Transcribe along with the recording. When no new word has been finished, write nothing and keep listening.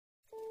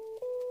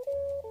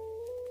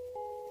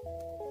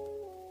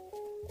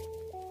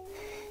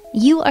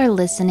You are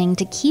listening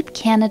to Keep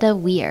Canada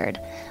Weird,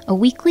 a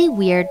weekly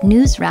weird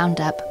news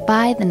roundup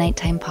by the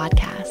Nighttime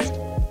Podcast.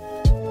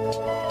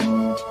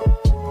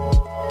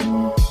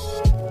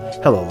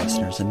 Hello,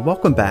 listeners, and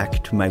welcome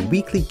back to my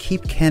weekly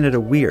Keep Canada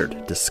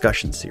Weird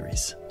discussion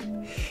series.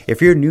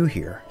 If you're new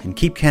here, in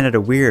Keep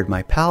Canada Weird,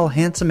 my pal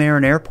Handsome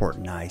Aaron Airport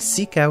and I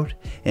seek out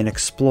and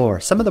explore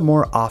some of the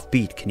more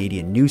offbeat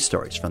Canadian news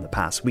stories from the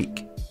past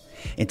week.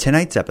 In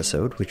tonight's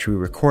episode, which we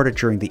recorded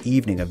during the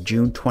evening of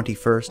June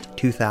 21st,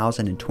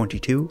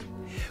 2022,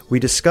 we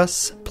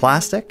discuss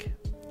plastic,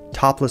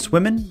 topless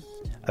women,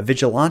 a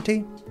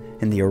vigilante,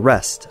 and the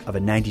arrest of a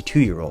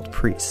 92-year-old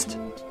priest.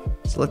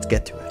 So let's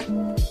get to it.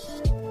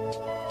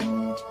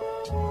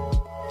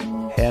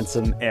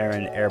 Handsome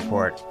Aaron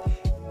Airport,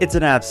 it's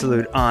an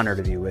absolute honor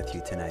to be with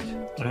you tonight.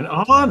 An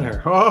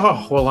honor?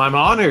 Oh, well, I'm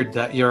honored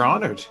that you're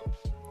honored.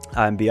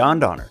 I'm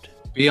beyond honored.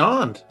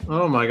 Beyond?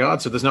 Oh my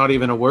God. So there's not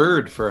even a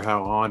word for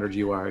how honored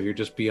you are. You're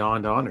just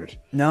beyond honored.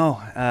 No,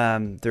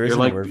 there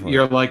isn't a word for it.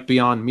 You're like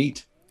beyond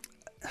meat.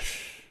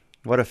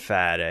 What a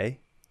fad, eh?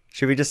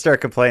 Should we just start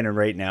complaining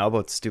right now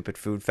about stupid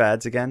food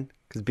fads again?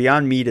 Because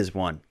Beyond Meat is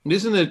one.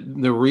 Isn't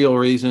it the real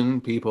reason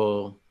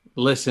people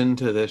listen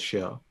to this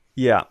show?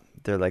 Yeah.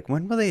 They're like,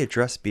 when will they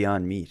address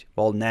Beyond Meat?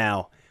 Well,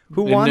 now.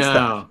 Who wants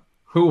that?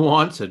 Who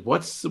wants it?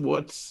 What's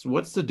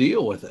the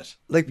deal with it?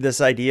 Like this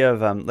idea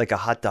of like a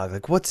hot dog.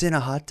 Like, what's in a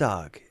hot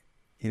dog?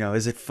 You know,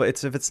 if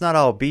it's not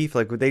all beef,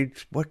 like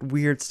what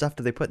weird stuff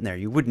do they put in there?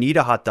 You wouldn't eat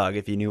a hot dog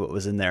if you knew what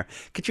was in there.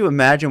 Could you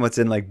imagine what's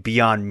in like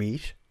Beyond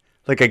Meat?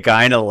 Like a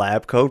guy in a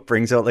lab coat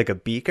brings out like a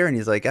beaker and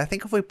he's like, I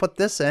think if we put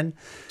this in.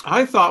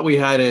 I thought we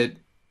had it.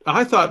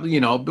 I thought,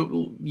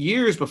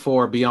 years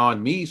before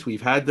Beyond Meat,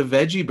 we've had the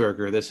veggie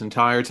burger this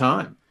entire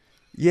time.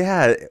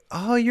 Yeah.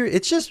 Oh,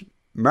 it's just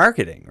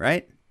marketing,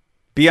 right?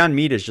 Beyond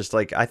Meat is just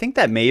like, I think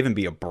that may even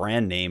be a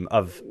brand name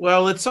of.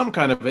 Well, it's some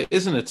kind of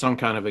it's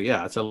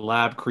a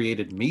lab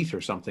created meat or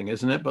something,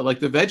 isn't it? But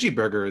like the veggie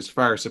burger is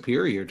far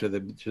superior to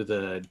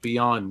the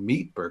Beyond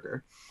Meat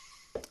burger.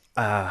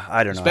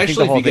 I don't know.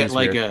 Especially if you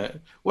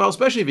get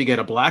especially if you get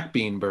a black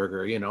bean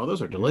burger,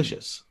 those are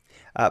delicious.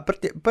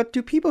 But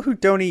do people who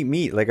don't eat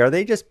meat, like, are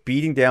they just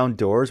beating down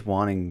doors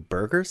wanting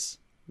burgers?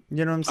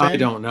 You know what I'm saying?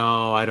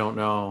 I don't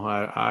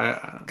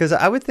know. Because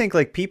I would think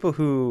like people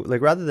who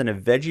like rather than a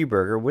veggie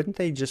burger, wouldn't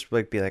they just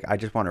like be like, I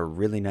just want a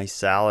really nice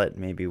salad,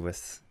 maybe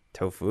with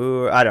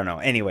tofu? I don't know.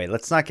 Anyway,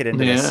 let's not get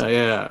into this.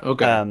 Yeah.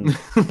 Okay.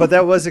 But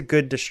that was a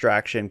good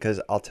distraction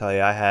because I'll tell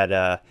you, I had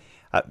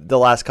the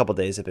last couple of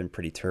days have been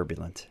pretty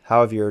turbulent.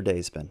 How have your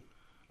days been?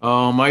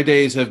 Oh, my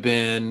days have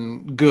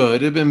been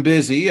good. I've been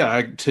busy.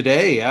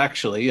 Today,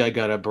 actually, I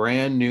got a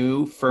brand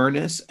new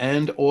furnace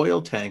and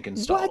oil tank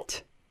installed.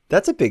 What?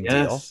 That's a big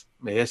deal.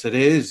 Yes, it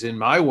is. In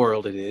my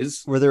world, it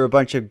is. Were there a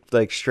bunch of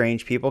like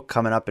strange people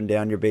coming up and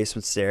down your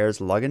basement stairs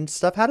lugging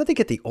stuff? How did they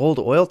get the old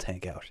oil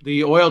tank out?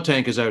 The oil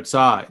tank is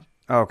outside.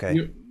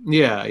 Okay.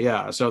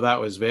 Yeah. So that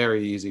was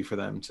very easy for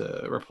them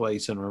to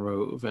replace and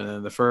remove. And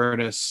then the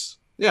furnace,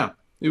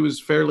 it was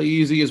fairly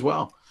easy as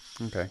well.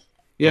 Okay.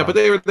 Yeah, wow. But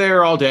they were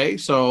there all day.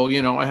 So,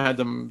 I had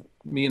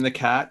me and the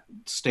cat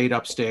stayed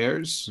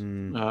upstairs.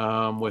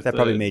 That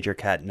probably made your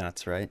cat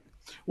nuts, right?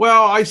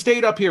 Well, I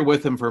stayed up here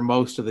with him for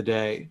most of the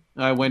day.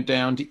 I went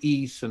down to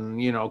eat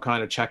and,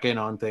 kind of check in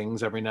on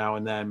things every now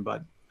and then.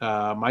 But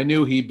I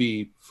knew he'd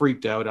be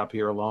freaked out up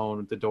here alone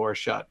with the door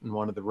shut in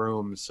one of the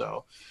rooms.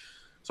 So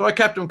I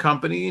kept him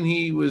company and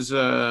he was,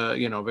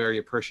 very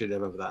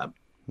appreciative of that.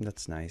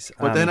 That's nice.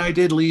 But then I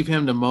did leave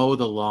him to mow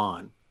the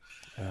lawn.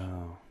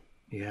 Oh.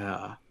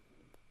 Yeah.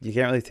 You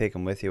can't really take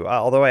him with you.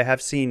 Although I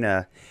have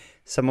seen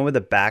someone with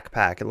a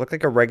backpack. It looked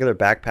like a regular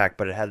backpack,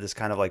 but it had this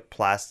kind of like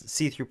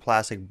see-through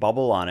plastic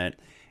bubble on it.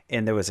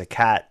 And there was a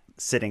cat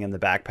sitting in the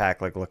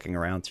backpack, like looking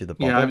around through the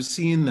bubble. Yeah, I've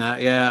seen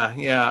that. Yeah.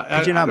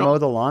 Did you not mow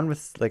the lawn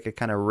with like a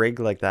kind of rig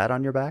like that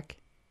on your back?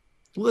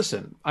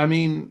 Listen, I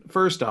mean,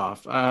 first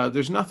off,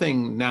 there's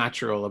nothing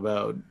natural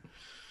about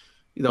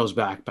those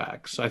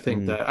backpacks.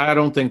 I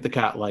don't think the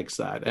cat likes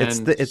that.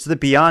 And it's the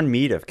Beyond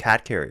Meat of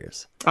cat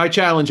carriers. I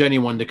challenge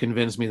anyone to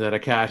convince me that a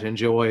cat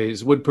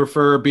would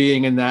prefer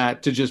being in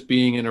that to just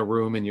being in a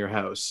room in your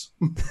house.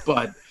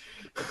 But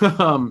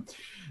I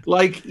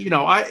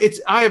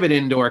have an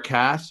indoor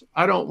cat.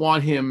 I don't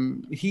want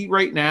him.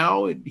 Right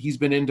now, he's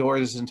been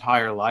indoors his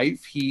entire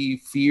life. He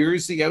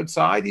fears the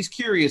outside. He's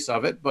curious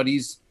of it, but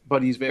he's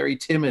very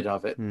timid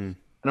of it. And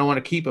I want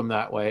to keep him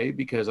that way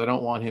because I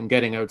don't want him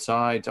getting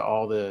outside to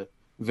all the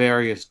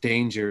various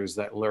dangers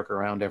that lurk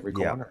around every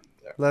corner.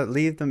 Yeah.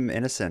 Leave them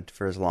innocent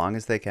for as long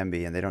as they can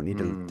be, and they don't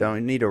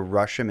need to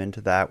rush them into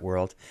that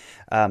world.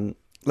 Let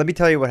me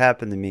tell you what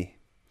happened to me.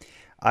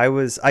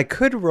 I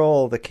could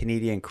roll the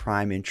Canadian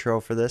crime intro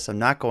for this. I'm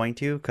not going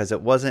to because it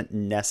wasn't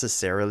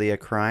necessarily a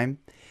crime.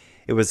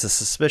 It was a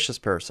suspicious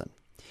person.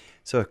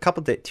 So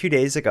 2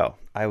 days ago,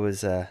 I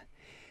was in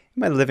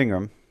my living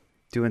room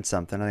doing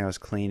something. I think I was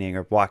cleaning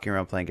or walking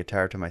around playing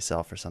guitar to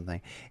myself or something.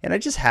 And I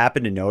just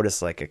happened to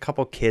notice like a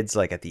couple kids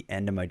like at the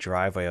end of my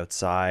driveway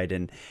outside.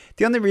 And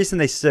the only reason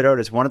they stood out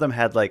is one of them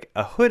had like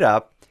a hood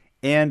up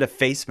and a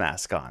face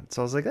mask on.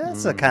 So I was like,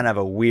 that's a kind of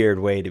a weird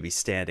way to be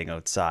standing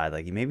outside.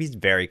 Like maybe he's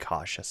very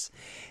cautious.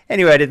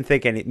 Anyway, I didn't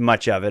think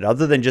much of it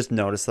other than just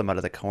notice them out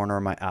of the corner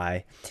of my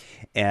eye.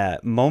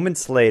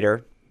 Moments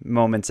later,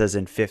 moments as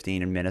in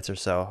 15 minutes or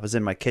so, I was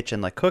in my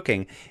kitchen like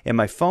cooking, and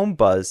my phone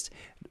buzzed,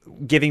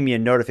 giving me a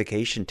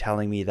notification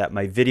telling me that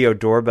my video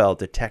doorbell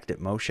detected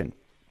motion.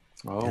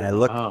 Oh, And I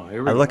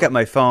look at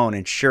my phone,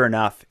 and sure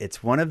enough,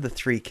 it's one of the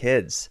three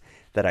kids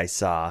that I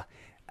saw.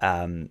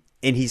 And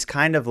he's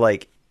kind of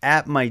like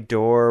at my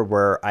door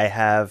where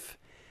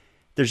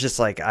there's just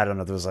like, I don't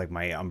know, there was like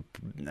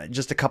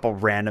just a couple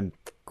random,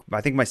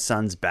 I think my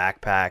son's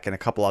backpack and a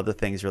couple other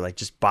things were like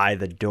just by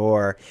the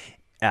door.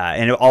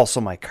 And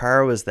also my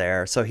car was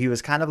there. So he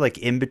was kind of like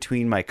in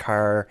between my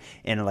car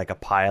and like a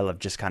pile of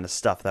just kind of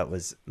stuff that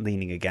was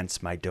leaning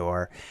against my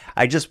door.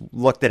 I just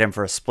looked at him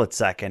for a split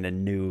second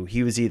and knew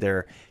he was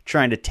either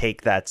trying to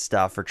take that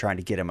stuff or trying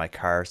to get in my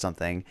car or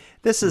something.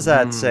 This is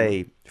at,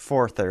 say,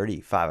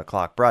 4:30, 5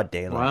 o'clock, broad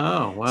daylight.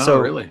 Wow, so,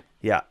 really?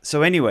 Yeah.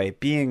 So anyway,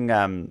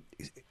 being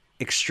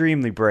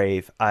extremely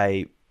brave,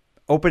 I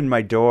opened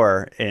my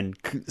door and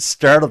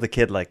startled the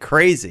kid like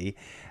crazy.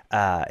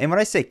 And when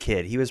I say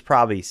kid, he was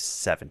probably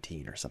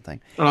 17 or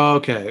something.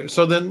 Okay.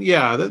 So then,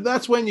 yeah,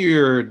 that's when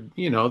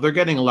they're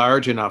getting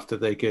large enough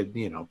that they could,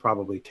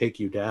 probably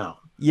take you down.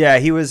 Yeah,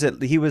 he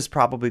was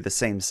probably the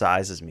same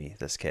size as me,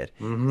 this kid.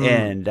 Mm-hmm.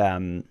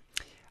 And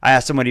I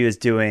asked him what he was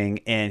doing,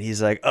 and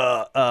he's like,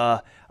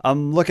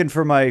 I'm looking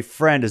for my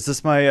friend. Is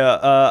this my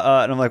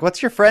and I'm like,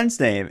 what's your friend's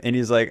name? And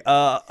he's like,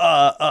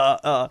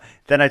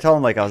 Then I told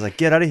him, like, I was like,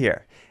 get out of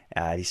here.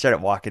 He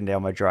started walking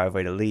down my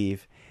driveway to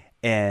leave,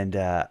 and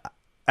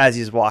as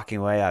he was walking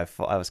away, I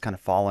was kind of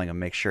following him,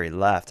 make sure he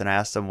left. And I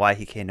asked him why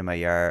he came to my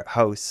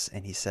house.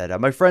 And he said,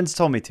 my friends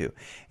told me to.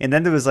 And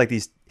then there was like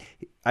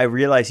I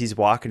realized he's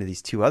walking to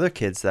these two other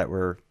kids that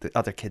were the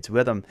other kids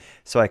with him.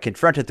 So I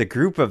confronted the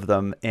group of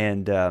them.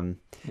 And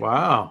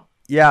wow.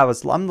 Yeah,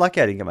 I'm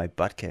lucky I didn't get my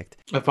butt kicked.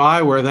 If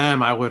I were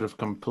them, I would have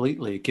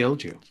completely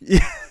killed you.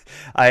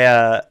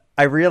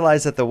 I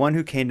realized that the one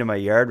who came to my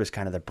yard was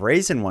kind of the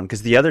brazen one,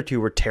 because the other two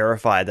were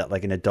terrified that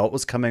like an adult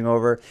was coming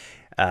over.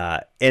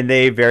 And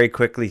they very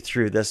quickly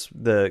threw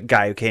the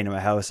guy who came to my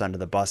house under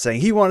the bus,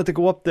 saying he wanted to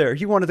go up there.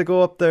 He wanted to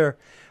go up there.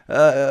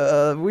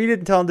 We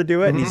didn't tell him to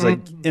do it. And he's like,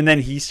 and then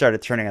he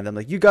started turning on them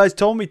like, you guys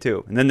told me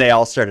to. And then they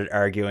all started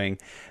arguing.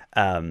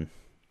 And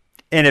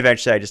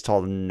eventually I just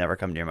told them never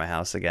come near my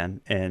house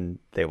again. And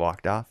they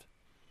walked off.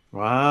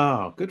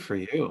 Wow. Good for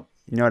you.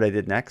 You know what I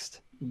did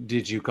next?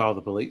 Did you call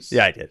the police?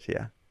 Yeah, I did.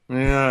 Yeah.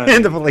 Yeah.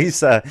 And the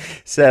police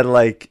said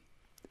like,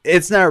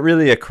 it's not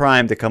really a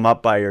crime to come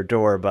up by your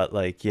door, but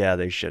like, yeah,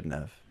 they shouldn't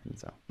have.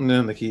 And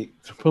then the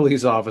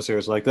police officer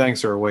is like,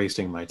 thanks for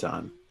wasting my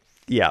time.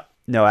 Yeah.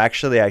 No,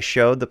 actually, I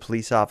showed the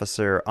police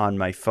officer on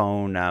my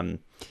phone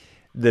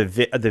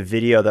the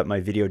video that my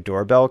video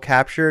doorbell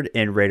captured,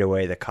 and right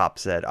away the cop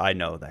said, I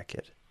know that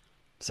kid.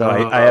 So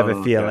I have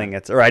a feeling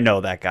I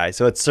know that guy.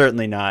 So it's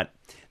certainly not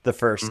the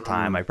first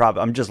time.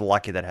 I'm just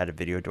lucky that I had a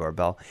video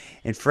doorbell.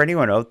 And for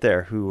anyone out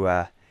there who,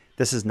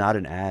 this is not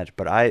an ad,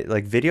 but I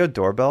like video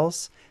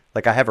doorbells.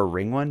 Like I have a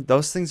Ring one.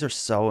 Those things are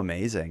so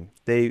amazing.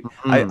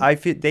 I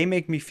feel they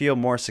make me feel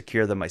more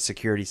secure than my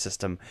security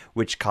system,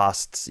 which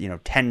costs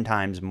 10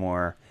 times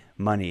more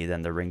money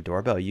than the Ring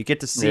doorbell. You get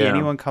to see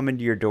anyone come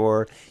into your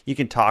door. You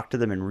can talk to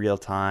them in real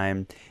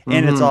time,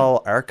 and it's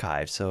all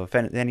archived. So if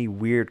any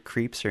weird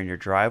creeps are in your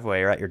driveway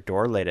or at your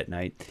door late at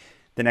night,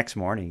 the next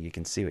morning you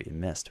can see what you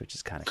missed, which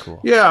is kind of cool.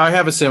 Yeah, I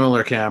have a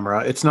similar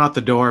camera. It's not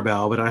the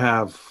doorbell, but I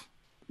have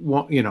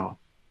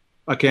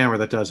a camera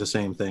that does the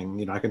same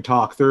thing. I can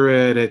talk through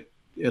it. It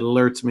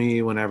alerts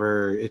me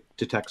whenever it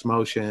detects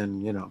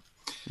motion,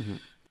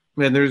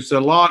 And there's a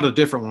lot of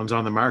different ones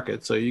on the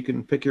market, so you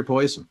can pick your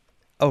poison.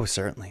 Oh,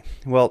 certainly.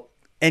 Well,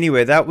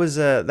 anyway, that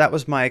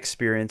was my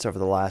experience over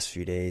the last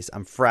few days.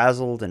 I'm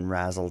frazzled and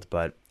razzled,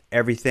 but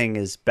everything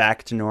is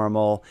back to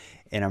normal,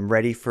 and I'm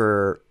ready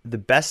for the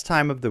best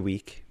time of the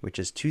week, which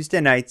is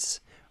Tuesday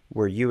nights,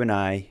 where you and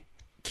I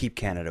keep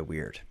Canada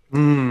weird.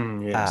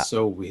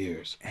 So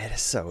weird. It is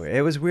so weird.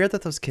 It was weird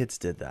that those kids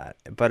did that,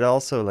 but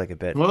also like a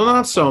bit. Well,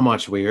 not so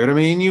much weird. I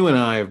mean, you and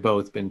I have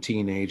both been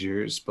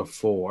teenagers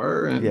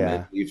before,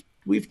 and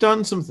we've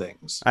done some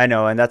things. I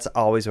know, and that's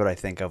always what I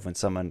think of when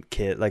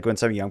when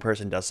some young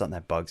person does something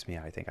that bugs me.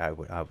 I think I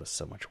was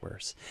so much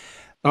worse.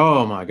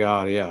 Oh my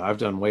God, yeah, I've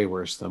done way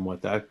worse than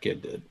what that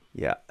kid did.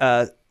 Yeah.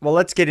 Well,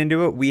 let's get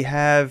into it. We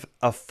have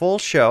a full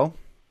show.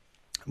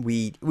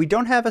 We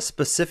don't have a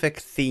specific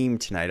theme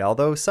tonight,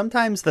 although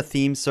sometimes the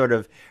theme sort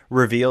of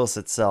reveals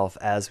itself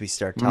as we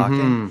start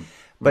talking.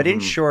 But in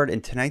short,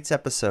 in tonight's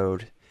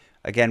episode,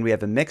 again, we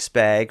have a mixed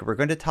bag. We're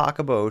going to talk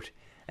about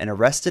an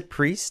arrested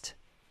priest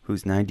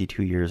who's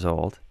 92 years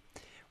old.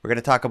 We're going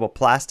to talk about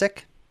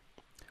plastic.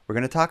 We're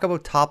going to talk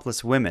about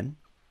topless women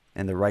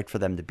and the right for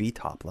them to be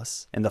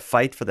topless and the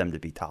fight for them to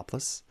be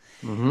topless.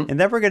 And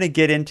then we're going to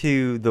get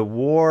into the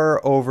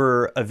war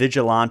over a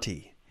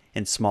vigilante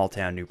in small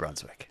town New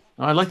Brunswick.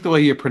 I like the way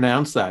you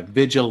pronounce that.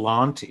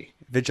 Vigilante.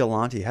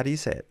 Vigilante. How do you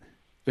say it?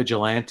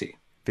 Vigilante.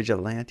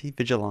 Vigilante.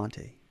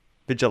 Vigilante.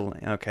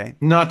 Vigilante. Okay.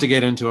 Not to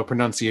get into a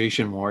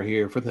pronunciation war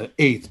here for the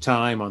 8th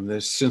time on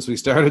this since we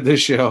started this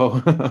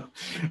show.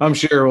 I'm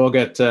sure we'll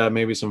get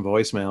maybe some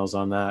voicemails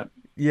on that.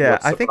 Yeah,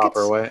 What's I the think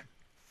proper it's way?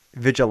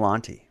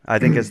 vigilante. I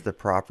think is the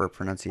proper I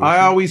pronunciation.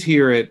 always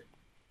hear it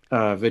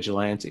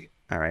vigilante.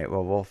 All right.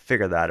 Well, we'll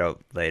figure that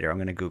out later. I'm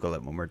going to Google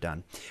it when we're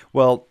done.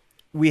 Well,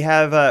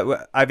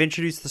 I've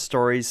introduced the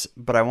stories,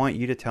 but I want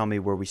you to tell me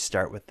where we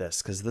start with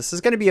this, because this is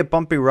going to be a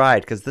bumpy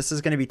ride, because this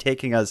is going to be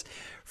taking us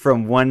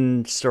from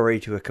one story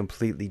to a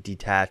completely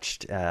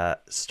detached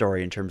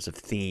story in terms of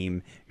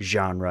theme,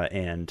 genre,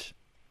 and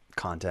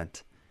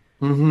content.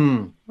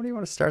 Mm-hmm. What do you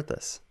want to start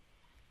this?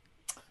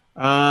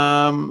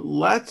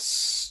 Let's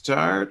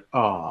start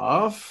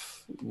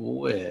off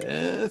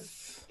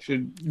let's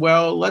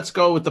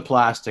go with the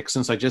plastic,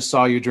 since I just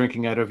saw you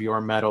drinking out of your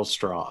metal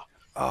straw.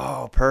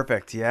 Oh,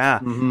 perfect.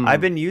 Yeah.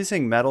 I've been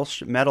using metal,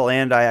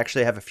 and I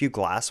actually have a few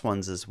glass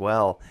ones as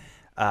well.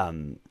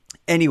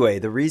 Anyway,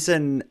 the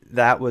reason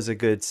that was a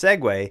good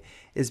segue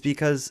is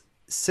because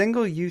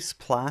single-use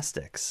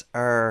plastics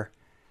are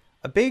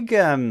a big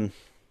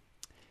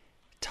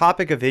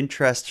topic of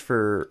interest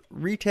for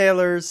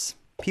retailers,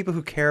 people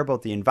who care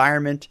about the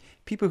environment,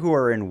 people who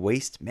are in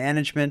waste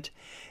management.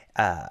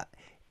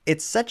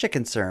 It's such a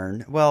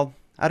concern. Well,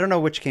 I don't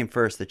know which came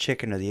first, the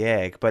chicken or the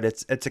egg, but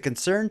it's a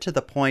concern to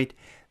the point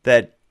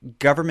that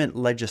government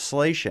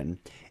legislation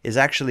is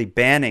actually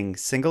banning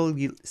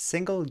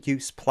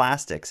single-use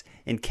plastics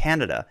in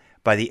Canada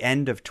by the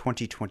end of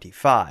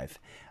 2025.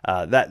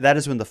 That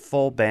is when the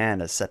full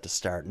ban is set to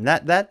start, and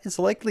that is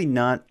likely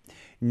not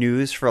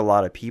news for a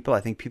lot of people. I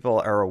think people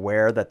are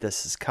aware that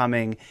this is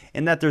coming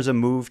and that there's a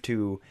move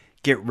to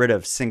get rid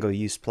of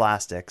single-use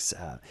plastics.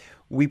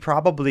 We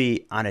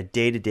probably, on a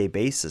day-to-day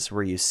basis,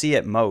 where you see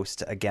it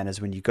most, again,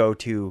 is when you go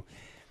to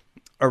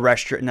a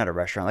restaurant, not a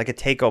restaurant, like a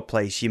takeout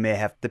place, you may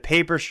have the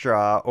paper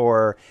straw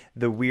or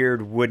the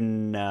weird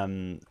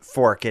wooden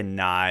fork and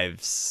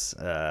knives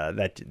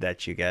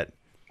that you get.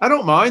 I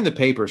don't mind the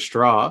paper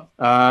straw.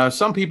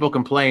 Some people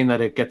complain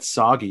that it gets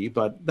soggy,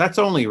 but that's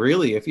only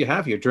really if you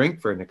have your drink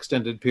for an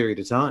extended period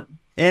of time.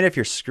 And if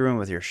you're screwing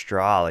with your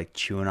straw, like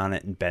chewing on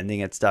it and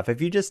bending it stuff,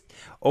 if you just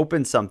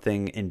open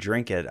something and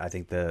drink it, I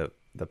think the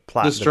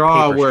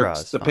straw paper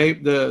works. straw is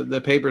fine.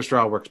 The paper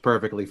straw works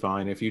perfectly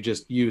fine if you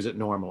just use it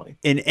normally.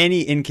 In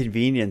any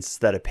inconvenience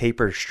that a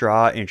paper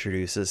straw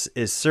introduces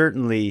is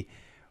certainly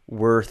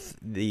worth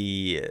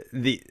the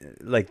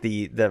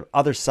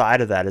other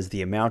side of that is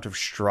the amount of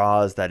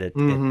straws that it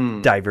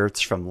diverts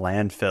from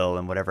landfill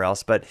and whatever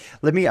else. But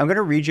I'm going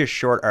to read you a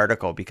short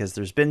article because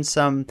there's been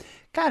some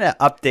kind of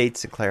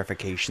updates and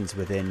clarifications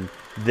within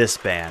this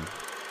ban.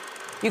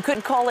 You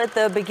could call it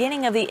the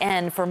beginning of the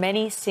end for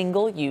many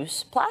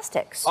single-use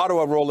plastics.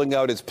 Ottawa rolling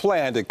out its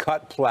plan to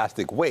cut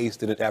plastic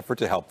waste in an effort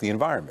to help the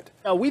environment.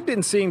 We've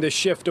been seeing the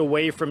shift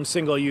away from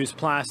single-use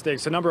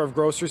plastics. A number of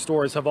grocery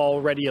stores have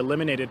already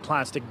eliminated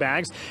plastic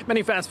bags.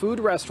 Many fast food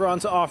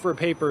restaurants offer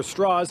paper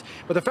straws,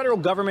 but the federal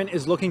government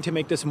is looking to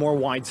make this more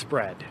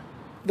widespread.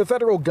 The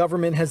federal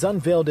government has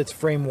unveiled its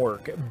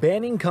framework,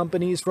 banning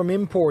companies from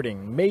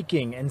importing,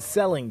 making, and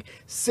selling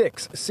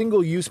 6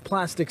 single-use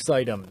plastics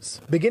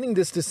items. Beginning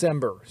this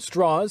December,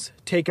 straws,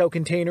 takeout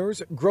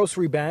containers,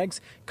 grocery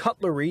bags,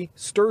 cutlery,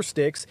 stir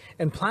sticks,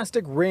 and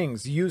plastic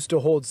rings used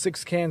to hold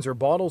 6 cans or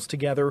bottles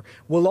together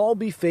will all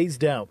be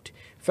phased out.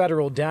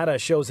 Federal data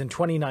shows in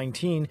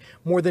 2019,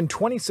 more than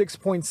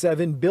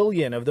 26.7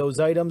 billion of those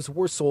items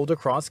were sold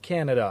across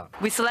Canada.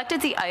 We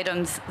selected the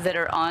items that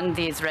are on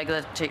these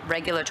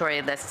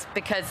regulatory lists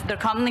because they're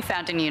commonly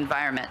found in the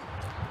environment,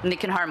 and they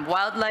can harm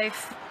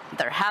wildlife,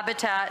 their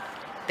habitat,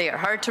 they are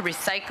hard to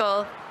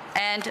recycle,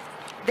 and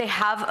they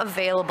have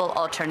available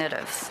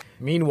alternatives.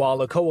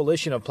 Meanwhile, a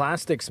coalition of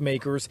plastics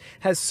makers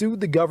has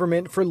sued the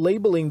government for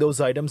labeling those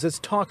items as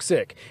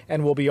toxic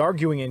and will be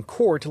arguing in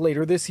court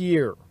later this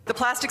year. The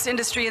plastics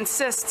industry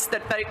insists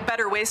that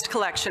better waste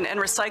collection and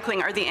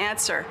recycling are the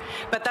answer,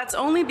 but that's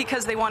only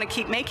because they want to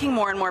keep making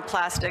more and more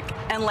plastic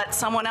and let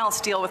someone else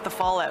deal with the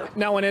fallout.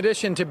 Now, in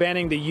addition to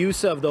banning the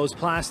use of those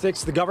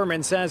plastics, the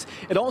government says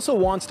it also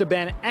wants to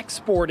ban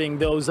exporting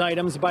those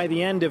items by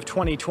the end of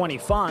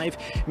 2025,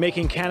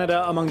 making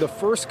Canada among the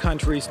first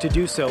countries to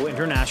do so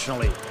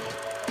internationally.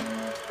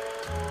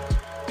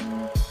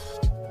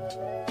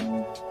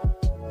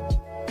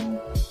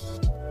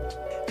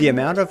 The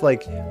amount of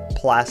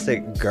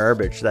plastic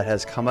garbage that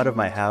has come out of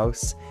my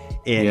house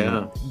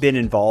and been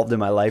involved in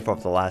my life over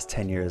the last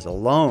 10 years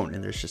alone,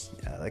 and there's just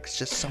it's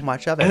just so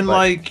much of it. And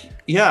I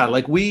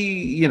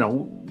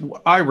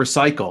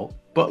recycle,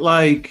 but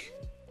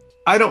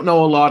I don't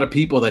know a lot of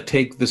people that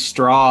take the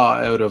straw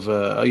out of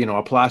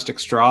a plastic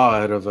straw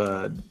out of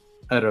a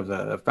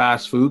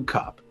fast food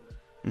cup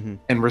and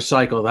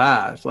recycle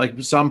that.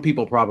 Some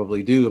people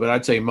probably do, but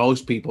I'd say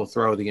most people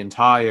throw the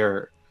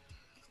entire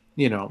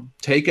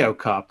takeout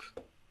cup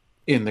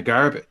in the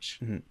garbage.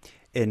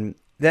 And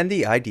then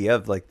the idea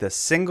of the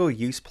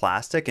single-use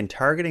plastic and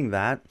targeting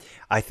that,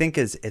 I think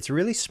it's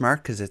really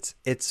smart, because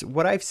it's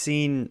what I've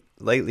seen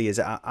lately is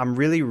I'm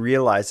really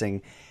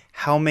realizing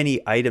how many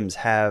items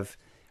have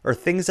or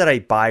things that I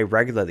buy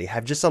regularly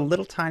have just a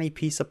little tiny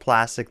piece of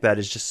plastic that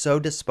is just so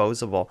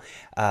disposable.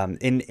 I'm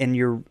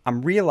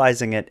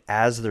realizing it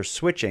as they're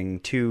switching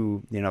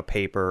to,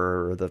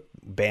 paper or the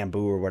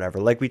bamboo or whatever.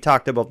 Like we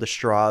talked about the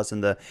straws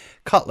and the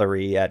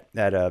cutlery at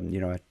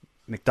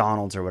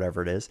McDonald's or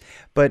whatever it is.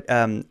 But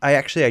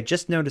I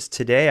just noticed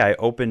today I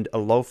opened a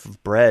loaf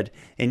of bread,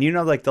 and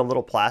like the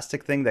little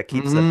plastic thing that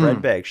keeps the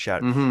bread bag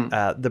shut.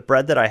 The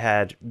bread that I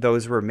had,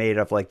 those were made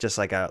of like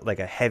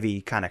a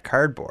heavy kind of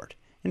cardboard.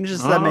 And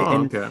just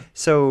okay.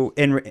 So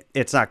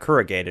it's not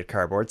corrugated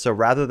cardboard. So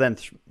rather than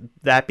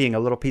that being a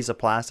little piece of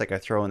plastic I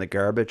throw in the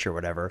garbage or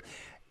whatever,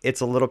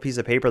 it's a little piece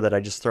of paper that I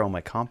just throw in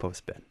my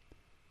compost bin.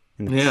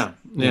 Yeah.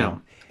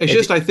 It's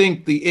just, I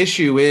think the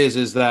issue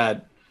is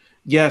that,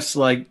 yes,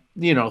 like,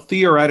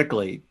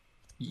 theoretically,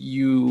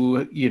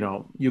 you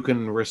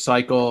can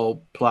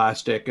recycle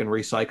plastic and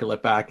recycle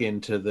it back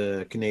into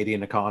the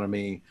Canadian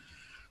economy,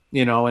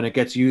 and it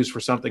gets used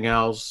for something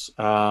else.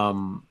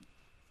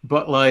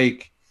 But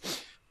like,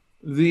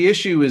 the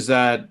issue is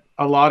that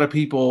a lot of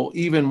people,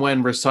 even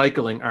when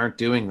recycling, aren't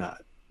doing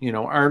that,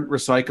 aren't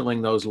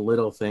recycling those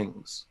little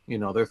things,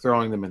 they're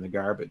throwing them in the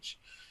garbage.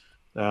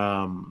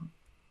 And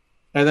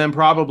then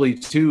probably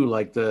too,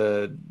 like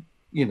the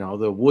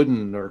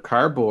wooden or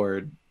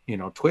cardboard,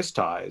 twist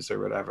ties or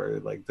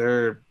whatever, like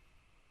they're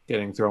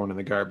getting thrown in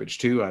the garbage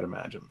too, I'd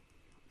imagine.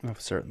 Oh,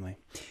 certainly.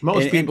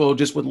 Most people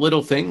just with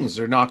little things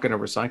are not going to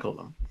recycle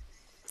them.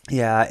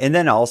 Yeah. And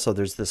then also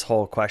there's this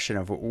whole question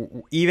of,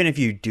 even if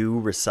you do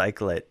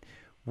recycle it,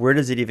 where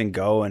does it even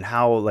go, and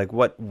how, like,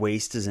 what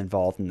waste is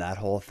involved in that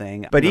whole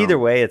thing? But either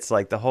way, it's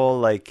like the whole,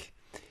 like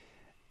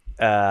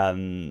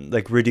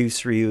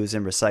reduce, reuse,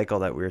 and recycle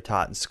that we were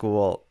taught in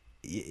school.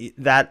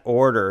 That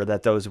order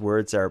that those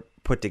words are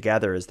put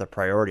together is the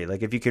priority.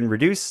 Like, if you can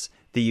reduce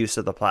the use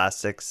of the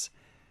plastics,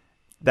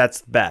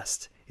 that's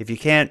best. If you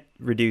can't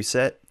reduce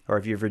it, or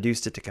if you've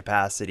reduced it to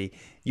capacity,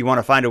 you want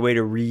to find a way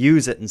to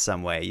reuse it in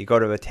some way. You go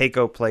to a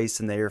takeout place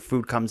and your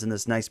food comes in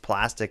this nice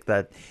plastic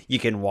that you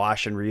can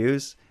wash and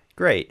reuse.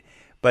 Great.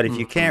 But if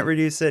you can't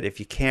reduce it, if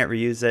you can't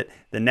reuse it,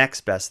 the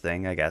next best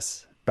thing, I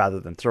guess, rather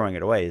than throwing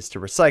it away, is to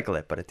recycle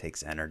it. But it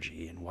takes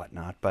energy and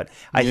whatnot. But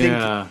I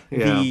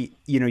think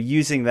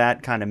using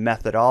that kind of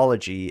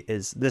methodology,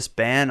 is this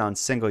ban on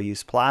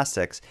single-use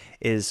plastics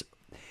is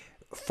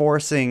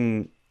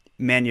forcing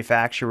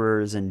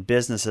manufacturers and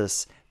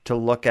businesses to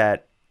look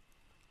at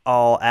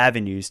all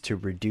avenues to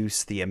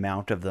reduce the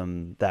amount of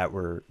them that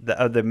were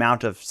the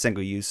amount of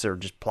single use or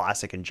just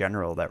plastic in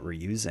general that we're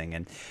using.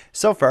 And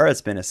so far it's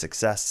been a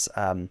success.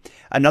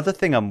 Another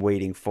thing I'm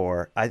waiting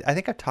for, I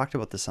think I've talked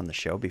about this on the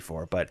show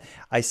before, but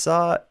I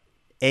saw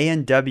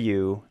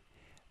A&W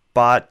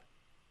bought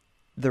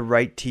the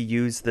right to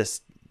use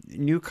this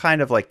new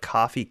kind of like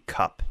coffee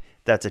cup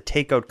that's a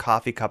takeout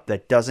coffee cup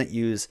that doesn't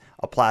use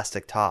a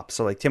plastic top.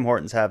 So like Tim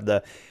Hortons have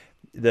the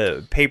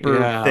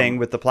paper thing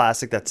with the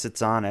plastic that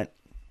sits on it.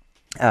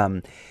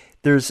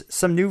 There's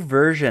some new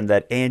version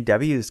that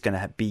A&W is going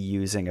to be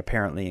using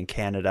apparently in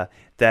Canada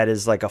that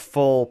is like a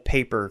full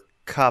paper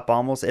cup.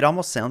 It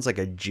almost sounds like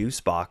a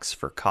juice box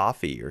for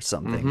coffee or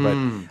something.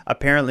 But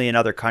apparently in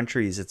other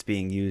countries it's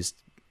being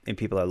used and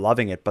people are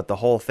loving it. But the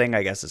whole thing,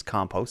 I guess, is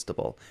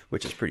compostable,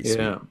 which is pretty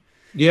sweet.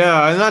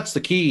 Yeah, and that's the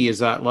key, is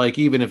that, like,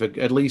 even if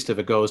at least if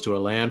it goes to a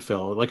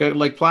landfill,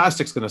 like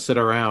plastic's going to sit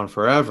around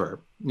forever,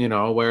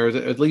 whereas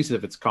at least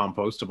if it's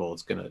compostable,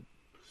 it's going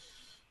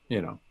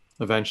to,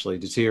 eventually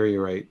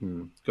deteriorate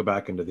and go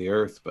back into the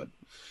earth. But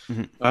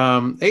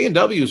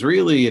A&W is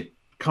really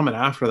coming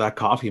after that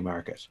coffee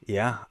market.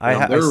 Yeah,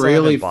 they're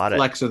really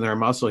flexing their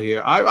muscle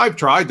here. I've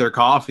tried their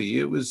coffee.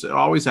 It was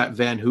always that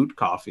Van Hout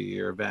coffee,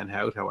 or Van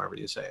Hout, however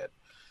you say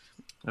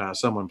it.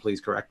 Someone please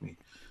correct me.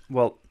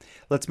 Well,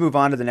 let's move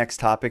on to the next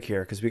topic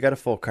here, because we got a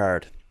full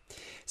card.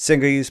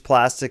 Single-use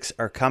plastics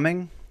are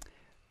coming,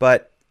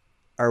 but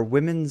are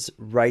women's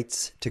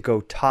rights to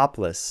go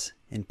topless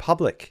in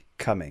public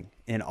coming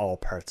in all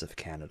parts of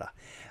Canada?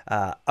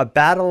 A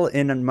battle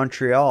in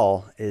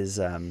Montreal is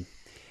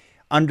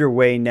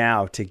underway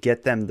now to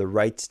get them the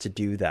rights to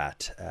do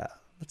that.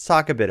 Let's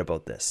talk a bit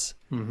about this.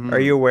 Are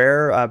you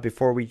aware,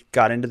 before we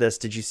got into this,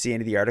 did you see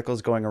any of the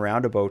articles going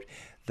around about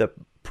the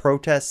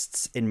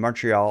protests in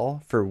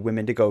Montreal for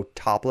women to go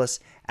topless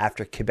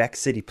after Quebec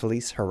City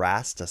police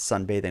harassed a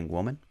sunbathing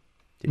woman?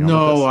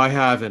 No, I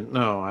haven't.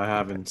 No, I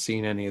haven't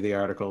seen any of the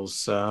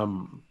articles.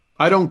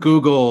 I don't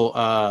Google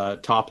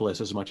topless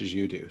as much as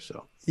you do.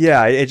 So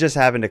yeah, it just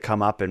happened to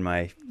come up in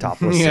my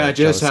topless. Yeah, it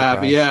just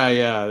happened.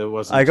 Yeah. It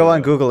wasn't. I go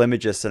on Google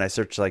Images and I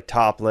search like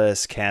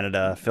topless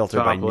Canada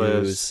filtered by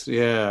news.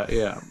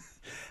 Yeah.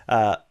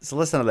 So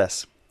listen to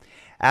this.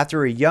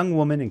 After a young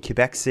woman in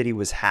Quebec City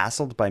was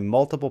hassled by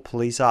multiple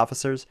police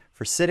officers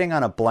for sitting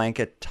on a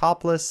blanket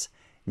topless,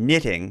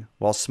 knitting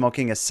while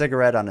smoking a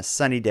cigarette on a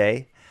sunny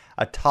day,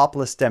 a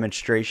topless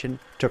demonstration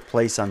took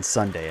place on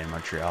Sunday in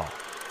Montreal.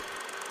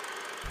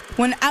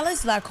 When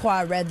Alice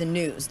Lacroix read the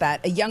news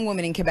that a young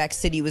woman in Quebec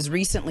City was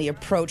recently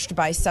approached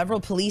by several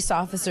police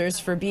officers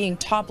for being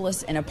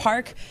topless in a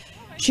park,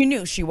 She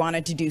knew she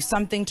wanted to do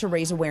something to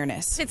raise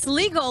awareness. It's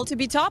legal to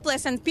be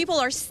topless, and people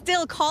are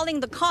still calling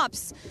the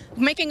cops,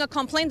 making a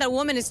complaint that a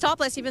woman is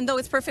topless, even though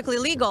it's perfectly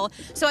legal.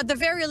 So at the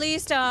very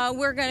least,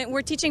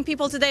 we're teaching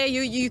people today,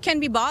 you can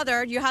be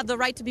bothered, you have the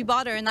right to be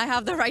bothered, and I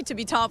have the right to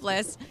be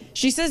topless.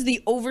 She says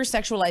the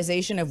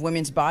over-sexualization of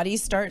women's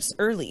bodies starts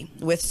early,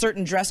 with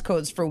certain dress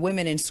codes for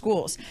women in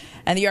schools,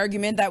 and the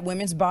argument that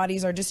women's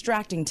bodies are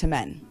distracting to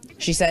men.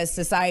 She says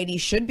society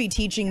should be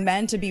teaching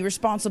men to be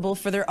responsible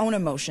for their own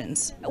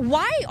emotions.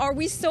 Why are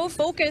we so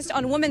focused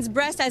on women's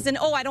breasts as in,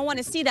 oh, I don't want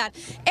to see that?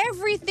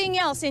 Everything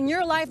else in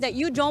your life that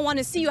you don't want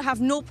to see, you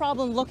have no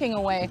problem looking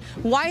away.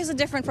 Why is it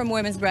different from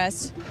women's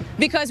breasts?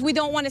 Because we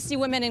don't want to see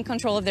women in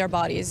control of their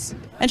bodies.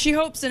 And she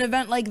hopes an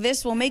event like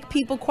this will make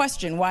people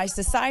question why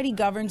society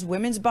governs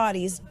women's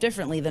bodies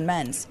differently than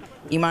men's.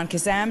 Iman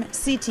Kassam,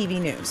 CTV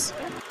News.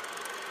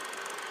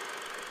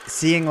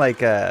 Seeing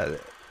like a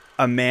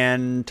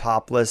man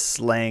topless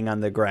laying on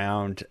the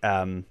ground,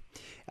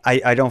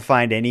 I don't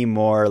find any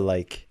more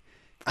like,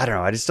 I don't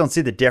know, I just don't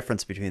see the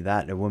difference between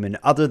that and a woman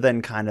other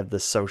than kind of the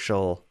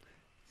social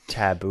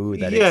taboo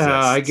that exists.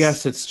 Yeah, I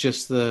guess it's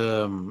just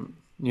the,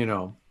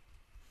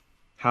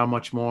 how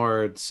much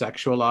more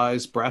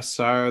sexualized breasts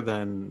are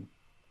than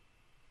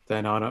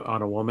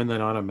on a woman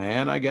than on a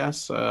man, I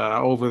guess,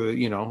 over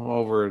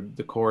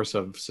the course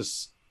of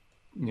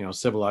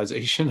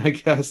civilization, I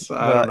guess.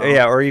 I don't know.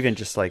 Yeah, or even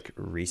just like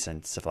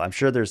recent civil. I'm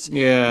sure there's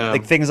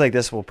like things like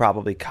this will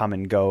probably come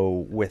and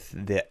go with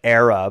the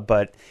era,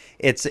 but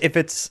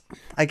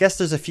I guess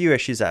there's a few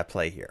issues at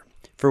play here.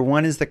 For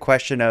one is the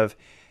question of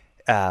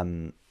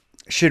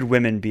should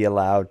women be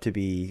allowed to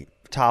be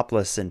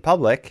topless in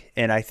public?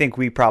 And I think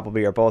we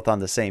probably are both on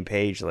the same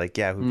page. Like,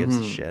 yeah, who gives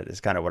a shit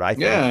is kind of what I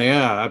think.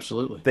 Yeah,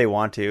 absolutely. If they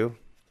want to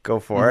go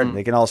for it.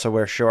 They can also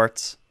wear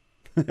shorts.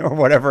 Or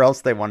whatever else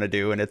they want to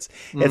do, and it's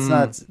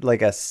not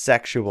like a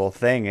sexual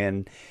thing,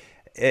 and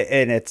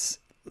it's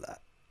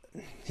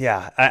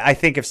I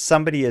think if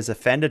somebody is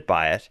offended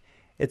by it,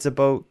 it's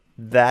about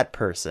that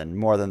person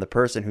more than the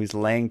person who's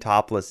laying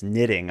topless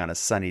knitting on a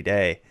sunny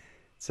day.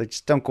 So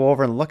just don't go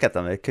over and look at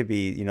them. It could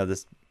be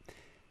this.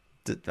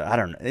 I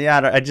don't know.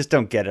 Yeah, I just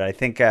don't get it. I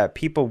think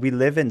we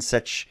live in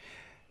such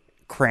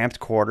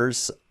cramped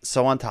quarters,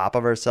 so on top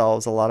of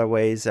ourselves a lot of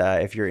ways.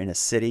 If you're in a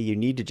city, you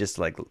need to just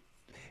like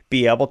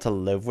be able to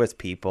live with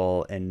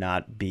people and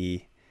not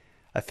be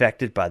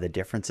affected by the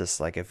differences.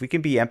 Like if we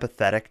can be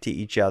empathetic to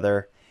each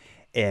other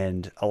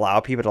and allow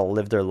people to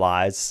live their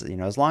lives,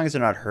 as long as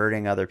they're not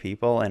hurting other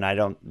people, and I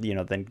don't,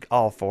 then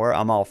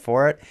I'm all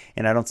for it.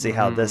 And I don't see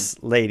how this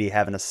lady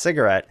having a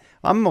cigarette,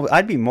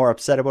 I'd be more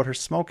upset about her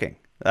smoking,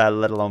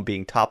 let alone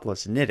being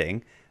topless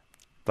knitting.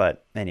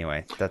 But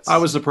anyway, I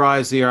was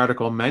surprised the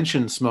article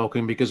mentioned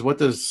smoking, because what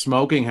does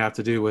smoking have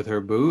to do with her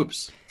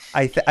boobs?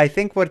 I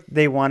think what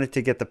they wanted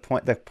to get the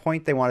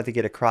point they wanted to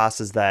get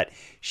across is that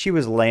she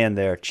was laying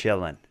there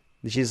chilling.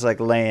 She's like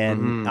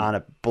laying on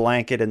a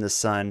blanket in the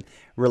sun,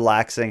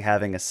 relaxing,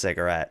 having a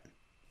cigarette.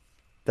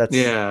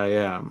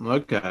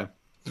 Okay.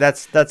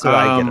 That's what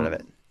I get out of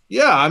it.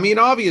 Yeah, I mean,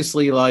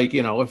 obviously, like,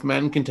 if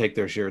men can take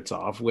their shirts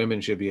off,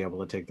 women should be able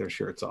to take their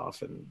shirts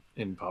off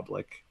in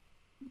public,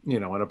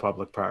 in a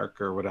public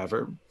park or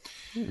whatever.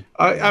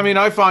 I mean,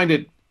 I find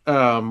it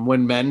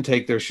when men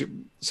take their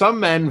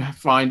some men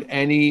find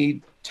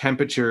any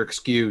temperature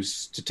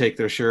excuse to take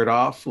their shirt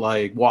off,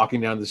 like walking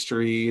down the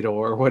street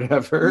or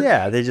whatever.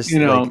 Yeah, they just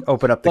like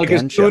open up the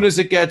gun as soon as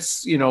it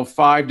gets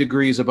 5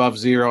 degrees above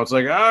zero, it's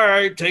like, all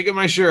right, taking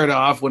my shirt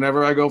off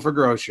whenever I go for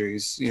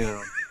groceries.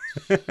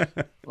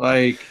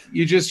 Like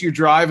you're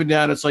driving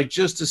down, it's like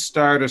just the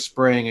start of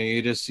spring, and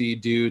you just see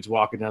dudes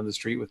walking down the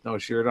street with no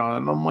shirt on,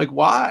 and I'm like,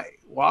 why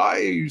are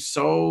you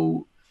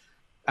so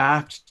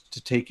apt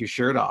to take your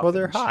shirt off? Well,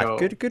 they're hot.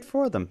 Good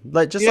for them.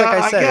 Like like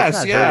I said, it's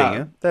not hurting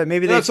you. That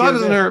maybe that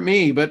doesn't hurt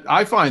me, but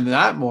I find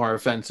that more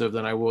offensive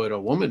than I would a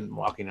woman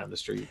walking down the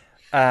street.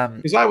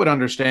 Because I would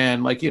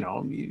understand, like,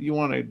 you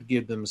want to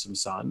give them some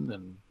sun,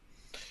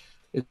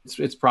 and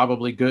it's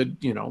probably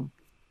good,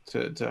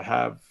 to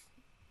have.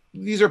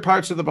 These are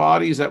parts of the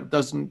bodies that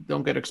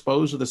don't get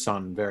exposed to the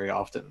sun very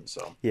often.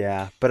 So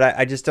yeah, but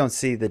I just don't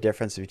see the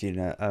difference between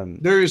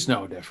there is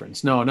no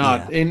difference. No,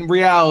 not in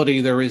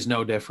reality. There is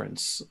no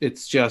difference.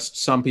 It's just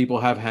some people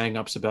have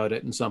hang-ups about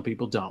it and some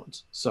people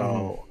don't.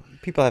 So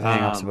people have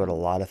hang-ups about a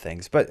lot of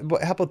things. But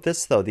how about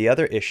this though? The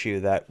other issue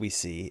that we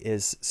see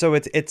is, so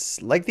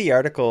it's like the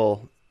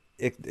article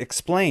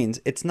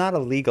explains, it's not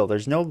illegal.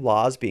 There's no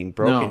laws being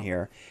broken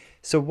here.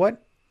 So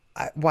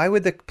why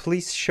would the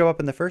police show up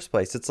in the first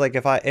place? It's like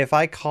if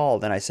I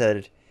called and I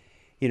said,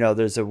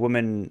 there's a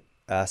woman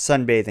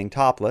sunbathing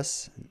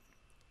topless,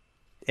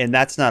 and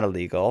that's not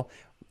illegal.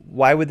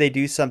 Why would they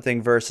do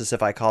something versus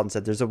if I called and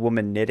said there's a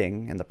woman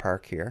knitting in the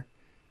park here?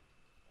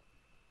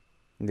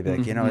 And they'd be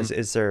like,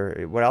 is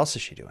there, what else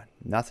is she doing?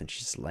 Nothing.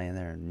 She's just laying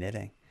there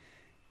knitting.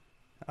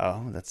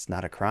 Oh, that's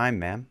not a crime,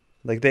 ma'am.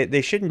 Like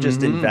they shouldn't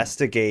just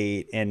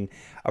investigate and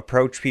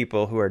approach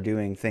people who are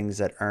doing things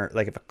that aren't,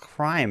 like, if a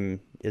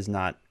crime is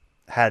not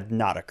had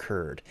not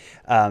occurred.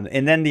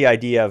 And then the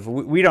idea of,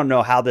 we don't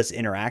know how this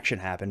interaction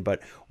happened,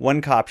 but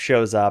one cop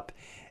shows up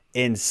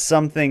in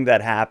something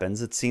that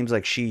happens. It seems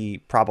like she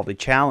probably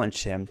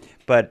challenged him,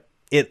 but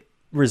it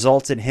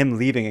results in him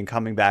leaving and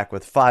coming back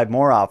with 5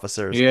 more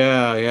officers.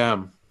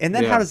 Yeah. And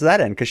then how does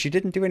that end? Because she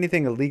didn't do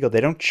anything illegal.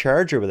 They don't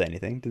charge her with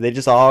anything. Do they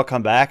just all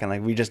come back and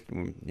like, we just,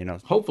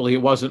 Hopefully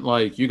it wasn't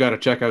like, you got to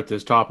check out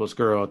this topless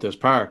girl at this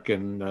park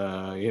and,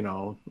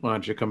 why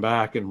don't you come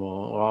back and we'll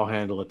all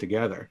handle it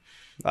together.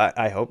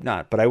 I hope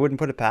not, but I wouldn't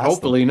put it past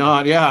Hopefully them.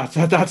 not. Yeah,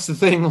 that's the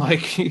thing.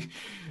 Like,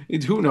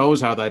 who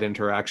knows how that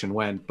interaction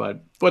went,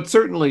 but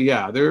certainly,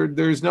 yeah,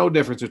 there's no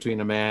difference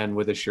between a man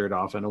with his shirt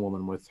off and a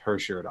woman with her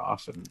shirt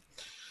off. And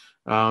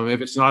if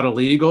it's not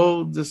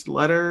illegal, just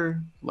let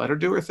her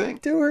do her thing.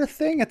 Do her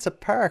thing. It's a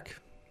park.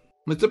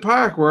 It's a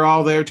park. We're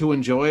all there to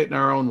enjoy it in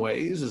our own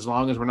ways, as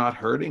long as we're not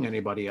hurting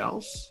anybody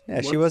else.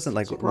 Yeah, she wasn't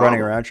like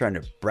running around trying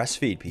to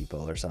breastfeed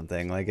people or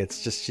something. Like,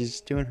 it's just, she's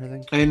doing her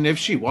thing. And if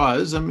she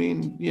was, I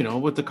mean,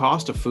 with the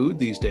cost of food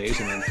these days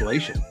and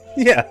inflation.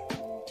 Yeah.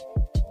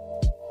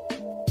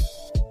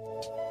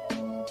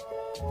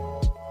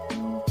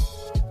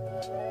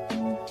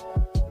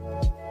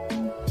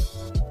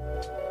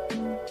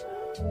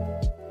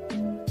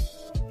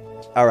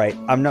 All right,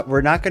 we're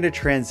not going to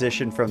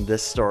transition from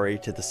this story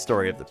to the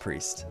story of the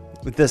priest.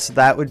 With this,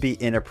 that would be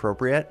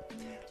inappropriate.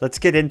 Let's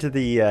get into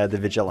the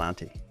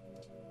vigilante.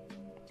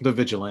 The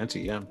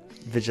vigilante, yeah.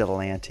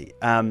 Vigilante.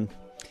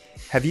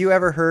 Have you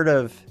ever heard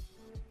of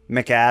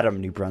McAdam,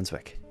 New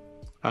Brunswick?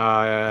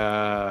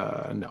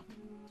 No.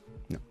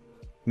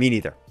 Me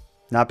neither.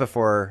 Not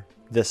before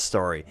this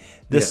story.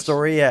 This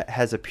story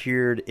has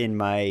appeared in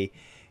my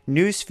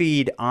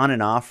newsfeed on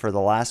and off for the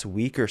last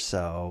week or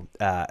so.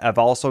 I've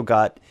also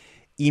got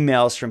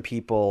emails from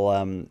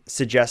people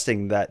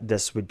suggesting that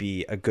this would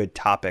be a good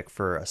topic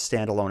for a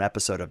standalone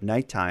episode of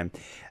Nighttime,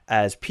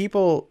 as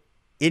people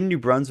in New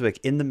Brunswick,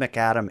 in the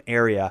McAdam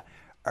area,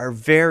 are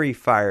very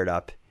fired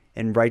up,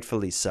 and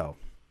rightfully so.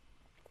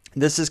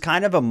 This is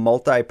kind of a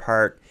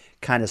multi-part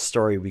kind of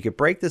story. We could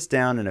break this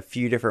down in a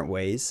few different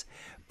ways,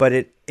 but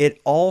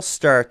it all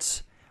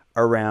starts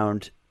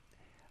around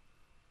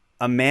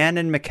a man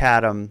in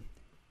McAdam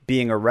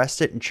being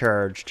arrested and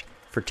charged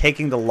for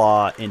taking the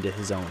law into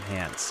his own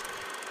hands.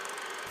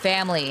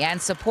 Family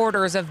and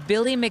supporters of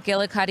Billy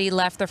McGillicuddy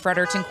left the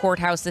Fredericton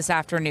courthouse this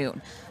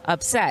afternoon,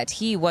 upset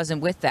he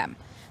wasn't with them.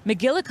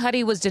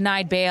 McGillicuddy was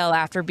denied bail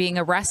after being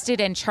arrested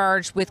and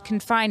charged with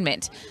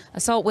confinement,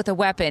 assault with a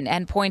weapon,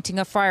 and pointing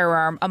a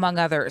firearm, among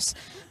others.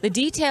 The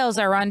details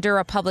are under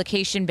a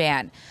publication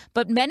ban,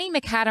 but many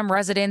McAdam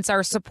residents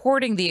are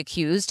supporting the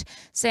accused,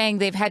 saying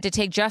they've had to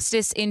take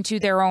justice into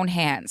their own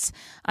hands,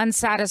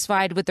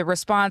 unsatisfied with the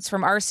response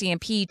from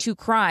RCMP to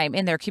crime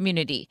in their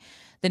community.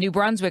 The New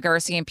Brunswick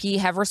RCMP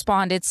have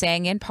responded,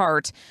 saying in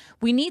part,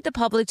 "We need the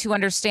public to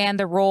understand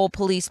the role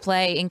police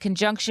play in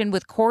conjunction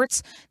with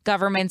courts,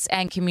 governments,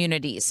 and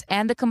communities,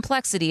 and the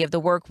complexity of the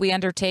work we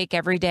undertake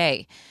every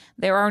day.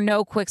 There are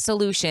no quick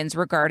solutions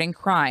regarding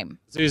crime."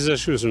 These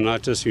issues are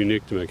not just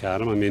unique to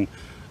McAdam. I mean,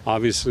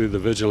 obviously the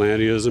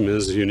vigilantism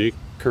is unique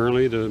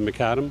currently to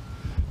McAdam,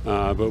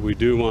 but we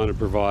do want to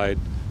provide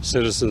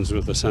citizens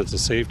with a sense of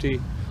safety,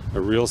 a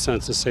real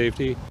sense of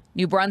safety.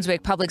 New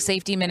Brunswick Public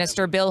Safety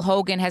Minister Bill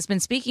Hogan has been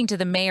speaking to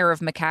the mayor of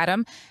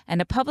McAdam, and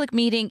a public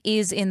meeting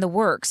is in the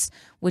works,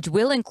 which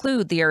will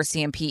include the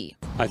RCMP.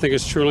 I think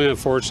it's truly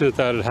unfortunate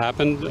that it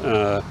happened.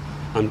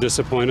 I'm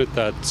disappointed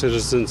that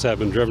citizens have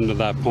been driven to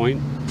that point,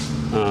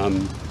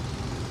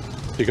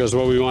 because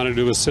what we want to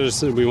do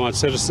is we want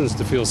citizens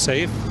to feel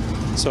safe,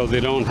 so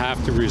they don't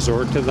have to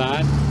resort to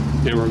that,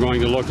 and we're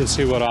going to look and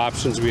see what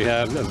options we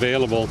have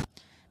available.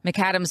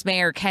 McAdam's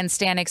Mayor Ken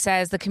Stanek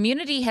says the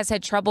community has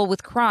had trouble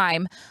with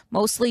crime,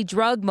 mostly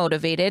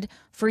drug-motivated,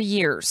 for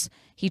years.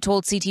 He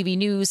told CTV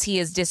News he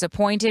is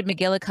disappointed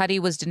McGillicuddy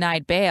was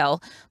denied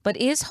bail, but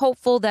is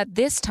hopeful that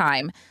this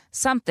time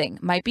something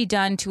might be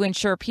done to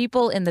ensure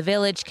people in the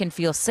village can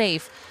feel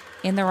safe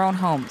in their own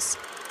homes.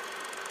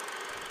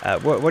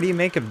 What do you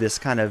make of this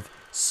kind of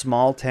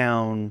small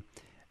town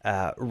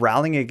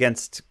rallying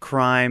against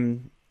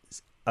crime?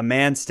 A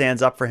man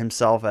stands up for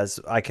himself, as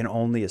I can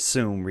only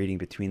assume, reading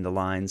between the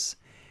lines,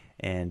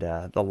 and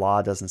the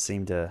law doesn't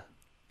seem to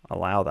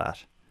allow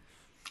that.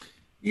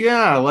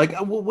 Yeah, like,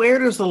 where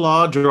does the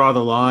law draw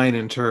the line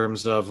in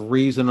terms of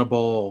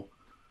reasonable,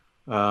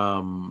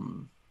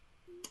 when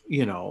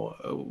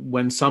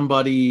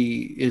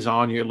somebody is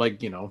on your,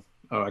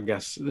 I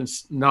guess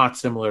it's not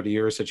similar to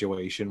your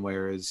situation,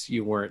 whereas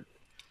you weren't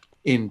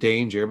in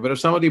danger, but if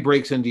somebody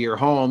breaks into your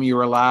home,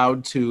 you're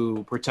allowed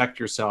to protect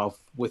yourself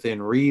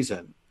within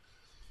reason.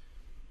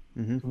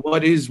 Mm-hmm.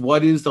 What is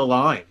the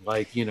line?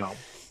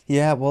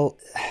 Yeah, well,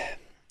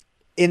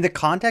 in the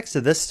context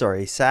of this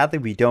story, sadly,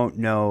 we don't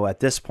know at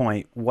this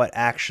point what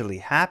actually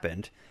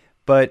happened,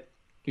 but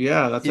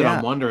yeah, that's what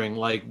I'm wondering.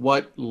 Like,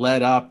 what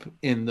led up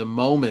in the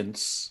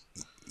moments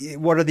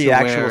what are the to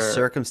actual where-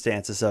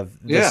 circumstances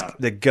of this, Yeah.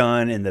 the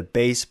gun and the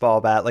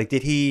baseball bat? Like,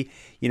 did he,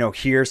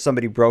 hear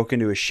somebody broke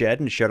into a shed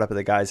and showed up at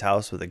the guy's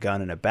house with a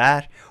gun and a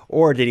bat?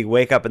 Or did he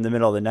wake up in the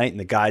middle of the night and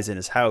the guy's in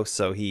his house,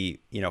 so he,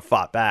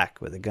 fought back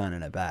with a gun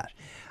and a bat?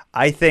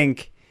 I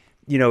think,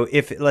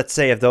 if, let's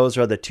say, if those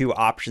are the two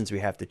options we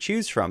have to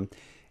choose from,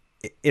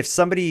 if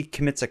somebody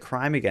commits a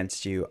crime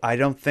against you, I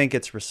don't think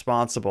it's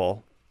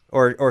responsible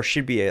or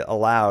should be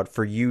allowed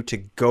for you to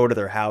go to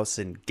their house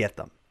and get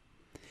them.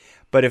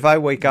 But if I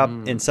wake up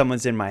and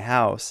someone's in my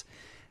house,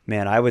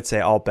 man, I would say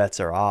all bets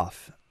are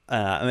off.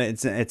 I mean,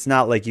 it's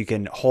not like you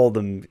can hold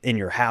them in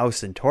your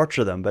house and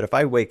torture them. But if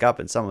I wake up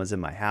and someone's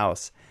in my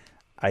house,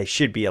 I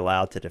should be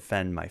allowed to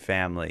defend my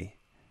family.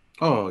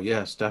 Oh,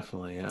 yes,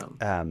 definitely.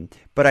 Yeah.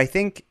 But I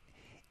think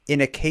in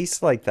a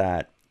case like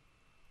that,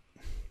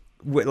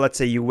 let's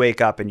say you wake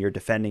up and you're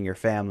defending your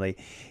family,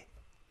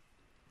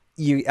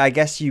 I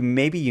guess you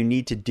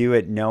need to do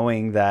it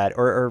knowing that,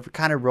 or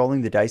kind of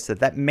rolling the dice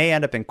that may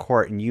end up in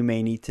court, and you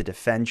may need to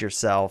defend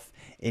yourself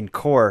in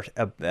court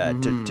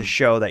to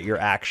show that your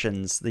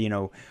actions,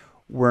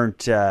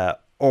 weren't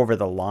over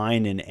the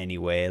line in any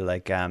way.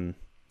 Like, I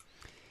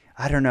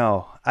don't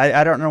know.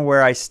 I don't know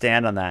where I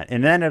stand on that.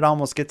 And then it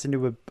almost gets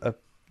into a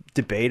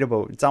debate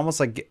about, it's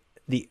almost like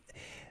the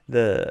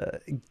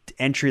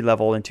entry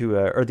level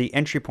or the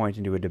entry point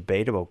into a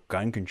debate about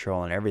gun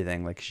control and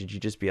everything. Like, should you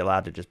just be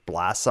allowed to just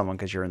blast someone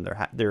because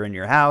they're in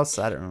your house?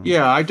 I don't know.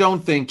 Yeah, I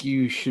don't think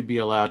you should be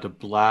allowed to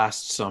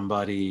blast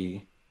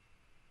somebody.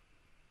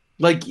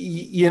 Like,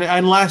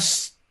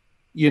 unless,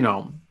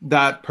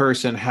 that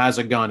person has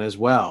a gun as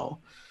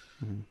well.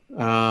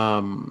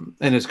 And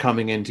is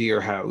coming into your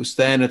house,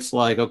 then it's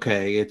like,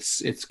 okay,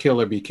 it's kill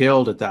or be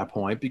killed at that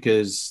point,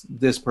 because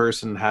this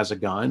person has a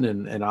gun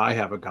and I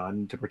have a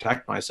gun to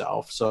protect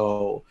myself.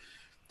 So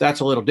that's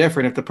a little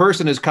different. If the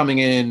person is coming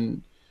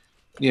in,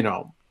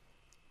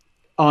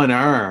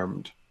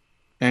 unarmed,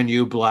 and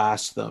you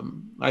blast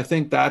them, I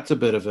think that's a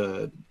bit of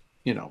a,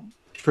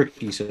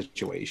 tricky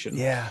situation.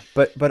 Yeah,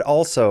 but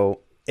also,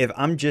 if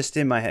I'm just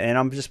and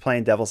I'm just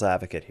playing devil's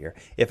advocate here,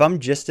 if I'm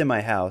just in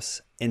my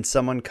house and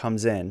someone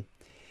comes in,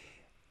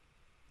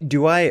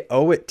 do I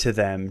owe it to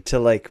them to,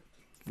 like,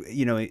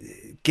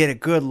 get a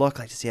good look?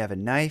 Like, does he have a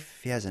knife?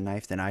 If he has a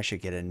knife, then I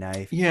should get a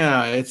knife.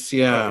 Yeah,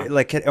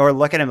 Or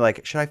look at him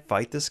like, should I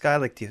fight this guy?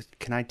 Like,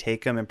 can I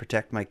take him and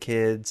protect my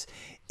kids?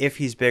 If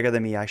he's bigger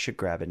than me, I should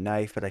grab a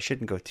knife, but I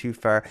shouldn't go too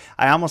far.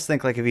 I almost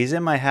think, like, if he's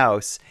in my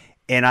house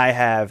and I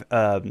have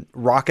a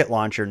rocket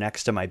launcher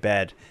next to my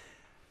bed,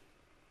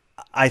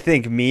 I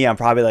think I'm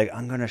probably like,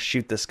 I'm going to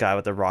shoot this guy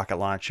with the rocket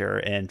launcher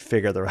and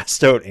figure the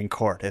rest out in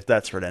court, if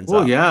that's what ends up.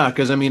 Well, yeah,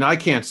 because, I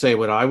can't say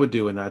what I would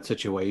do in that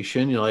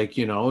situation.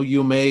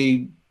 You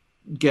may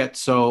get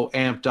so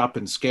amped up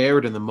and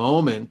scared in the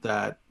moment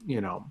that,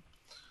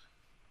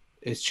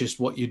 it's just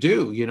what you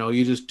do.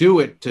 You just do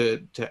it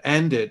to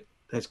end it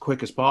as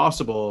quick as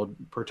possible,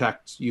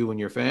 protect you and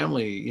your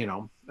family,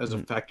 as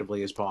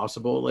effectively as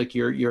possible. Like,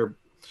 you're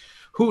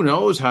who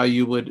knows how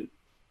you would,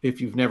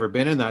 if you've never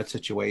been in that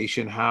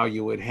situation, how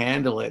you would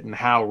handle it and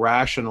how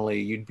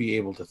rationally you'd be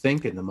able to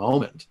think in the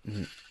moment.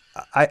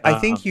 I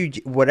think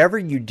whatever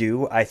you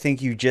do, I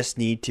think you just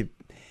need to,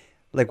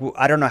 like,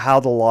 I don't know how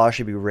the law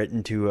should be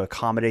written to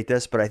accommodate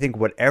this, but I think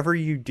whatever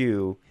you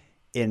do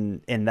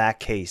in that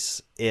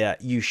case,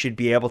 you should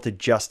be able to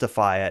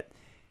justify it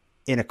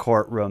in a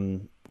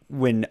courtroom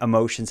when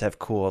emotions have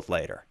cooled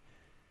later.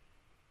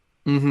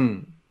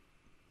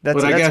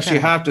 But I guess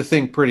you have to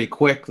think pretty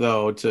quick,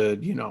 though, to,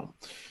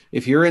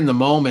 if you're in the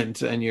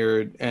moment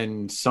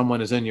and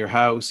someone is in your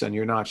house and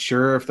you're not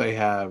sure if they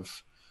have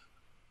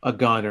a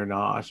gun or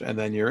not, and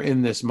then you're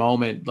in this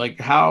moment, like,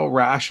 how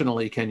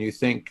rationally can you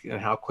think and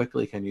how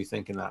quickly can you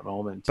think in that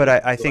moment? But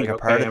I think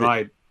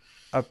like,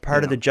 a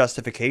part of the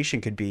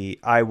justification could be,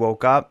 I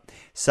woke up,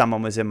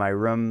 someone was in my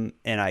room,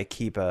 and I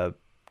keep a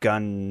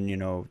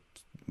gun,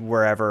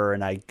 wherever,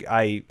 and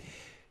I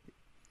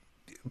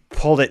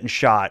pulled it and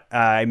shot.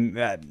 I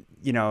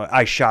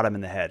shot him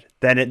in the head.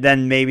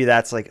 Then maybe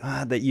that's like,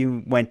 that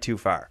you went too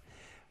far.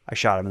 I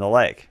shot him in the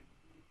leg.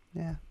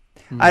 Yeah.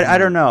 I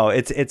don't know.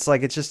 It's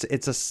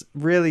a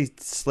really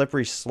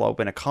slippery slope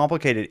and a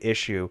complicated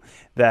issue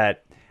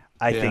that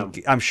I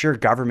think, I'm sure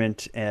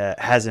government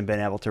hasn't been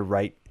able to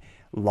write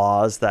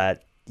laws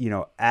that,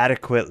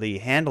 adequately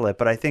handle it.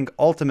 But I think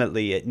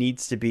ultimately it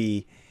needs to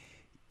be,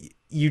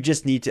 you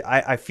just need to,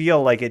 I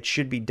feel like it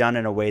should be done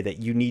in a way that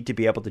you need to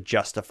be able to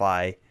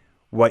justify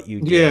what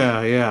you do.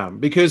 Yeah.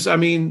 Because,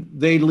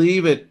 they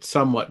leave it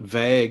somewhat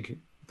vague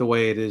the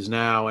way it is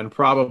now, and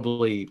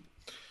probably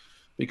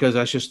because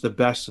that's just the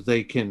best that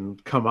they can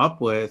come up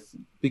with,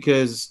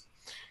 because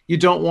you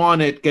don't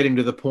want it getting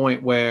to the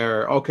point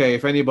where, okay,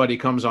 if anybody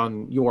comes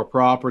on your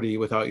property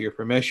without your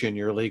permission,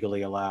 you're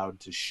legally allowed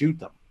to shoot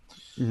them.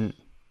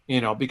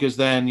 Because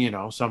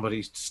then,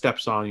 somebody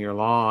steps on your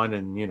lawn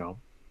and,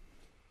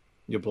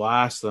 you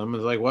blast them.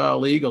 It's like, well,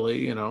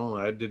 legally,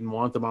 I didn't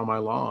want them on my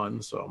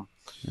lawn. So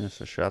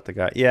shot the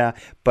guy. Yeah.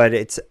 But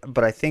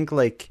I think,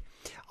 like,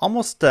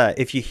 almost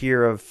if you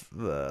hear of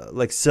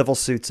like civil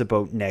suits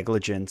about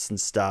negligence and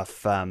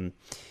stuff,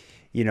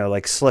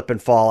 like slip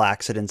and fall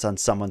accidents on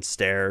someone's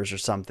stairs or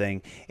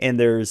something, and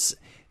there's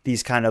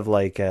these kind of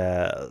like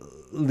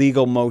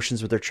legal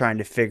motions where they're trying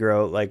to figure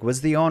out, like,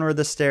 was the owner of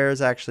the stairs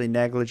actually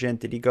negligent?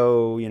 Did he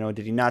go,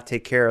 did he not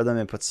take care of them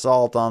and put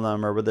salt on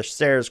them, or were the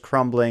stairs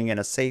crumbling and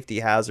a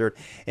safety hazard?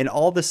 And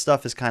all this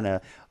stuff is kind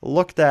of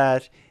looked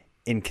at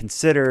and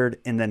considered,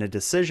 and then a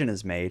decision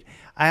is made.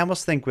 I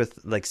almost think with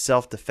like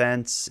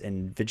self-defense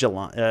and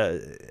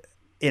vigilante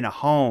in a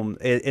home,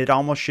 it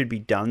almost should be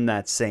done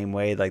that same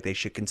way. Like, they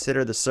should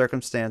consider the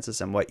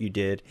circumstances and what you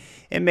did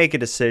and make a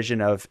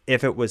decision of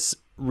if it was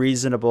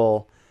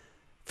reasonable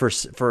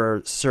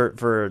for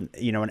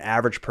an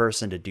average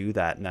person to do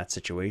that in that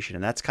situation.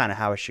 And that's kind of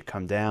how it should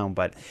come down.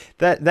 But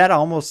that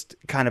almost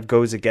kind of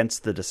goes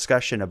against the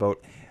discussion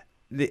about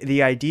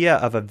the idea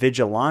of a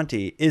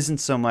vigilante isn't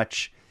so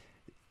much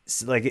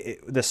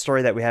like the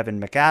story that we have in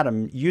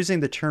McAdam.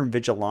 Using the term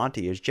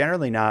vigilante is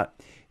generally not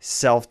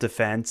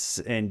self-defense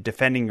and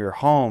defending your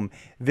home.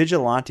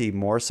 Vigilante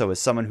more so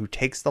is someone who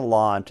takes the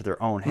law into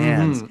their own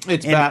hands.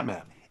 It's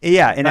Batman.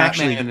 Yeah, and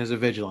Batman is a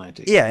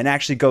vigilante. Yeah, and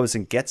actually goes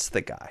and gets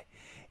the guy.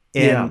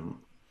 And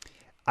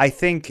I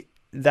think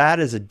that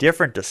is a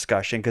different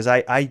discussion, because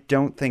I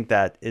don't think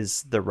that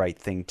is the right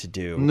thing to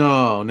do.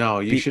 No,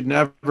 you should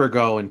never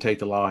go and take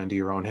the law into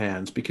your own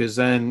hands, because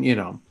then,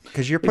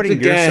 because you're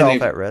putting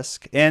yourself at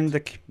risk. And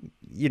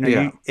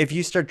if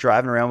you start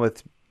driving around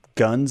with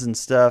guns and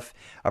stuff,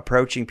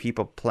 approaching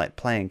people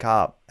playing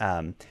cop,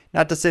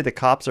 not to say the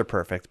cops are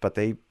perfect, but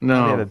they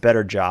have a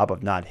better job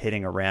of not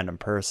hitting a random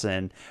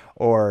person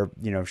or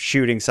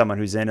shooting someone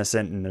who's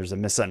innocent and there's a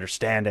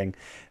misunderstanding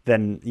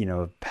than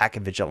a pack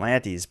of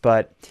vigilantes.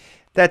 But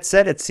that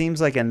said, it seems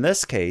like in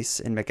this case,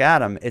 in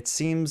McAdam, it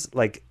seems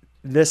like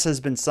this has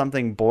been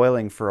something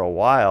boiling for a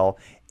while.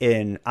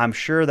 And I'm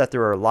sure that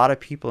there are a lot of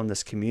people in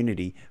this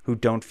community who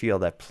don't feel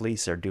that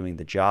police are doing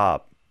the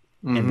job.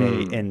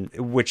 And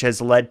which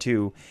has led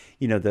to,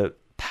 the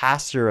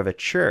pastor of a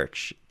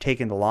church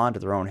taking the law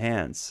into their own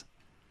hands.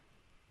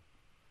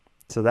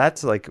 So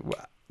that's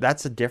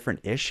a different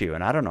issue.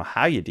 And I don't know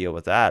how you deal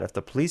with that. If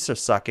the police are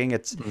sucking,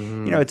 it's,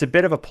 it's a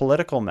bit of a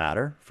political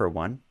matter, for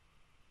one.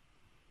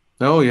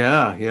 Oh,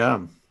 yeah.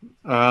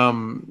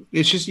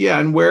 It's just,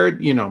 and where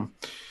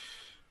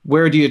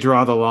do you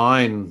draw the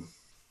line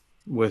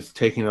with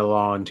taking the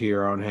law into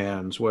your own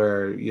hands,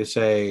 where you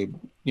say,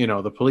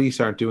 the police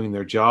aren't doing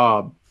their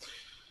job?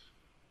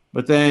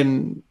 But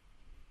then,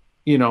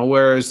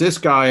 whereas this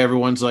guy,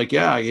 everyone's like,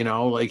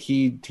 like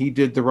he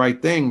did the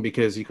right thing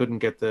because he couldn't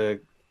get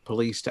the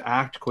police to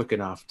act quick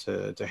enough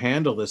to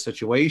handle this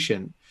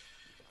situation.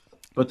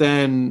 But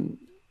then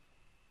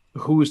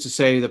who's to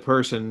say the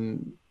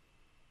person,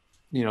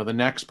 the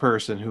next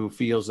person who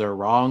feels they're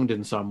wronged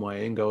in some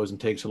way and goes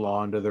and takes the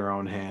law into their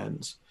own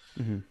hands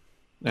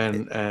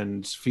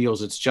and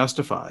feels it's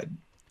justified?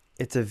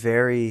 It's a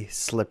very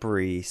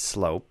slippery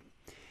slope.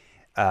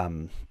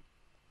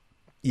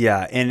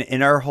 Yeah,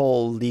 and our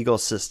whole legal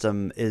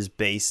system is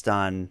based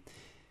on,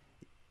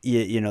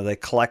 the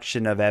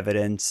collection of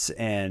evidence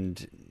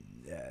and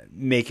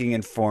making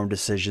informed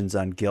decisions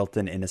on guilt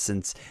and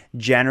innocence.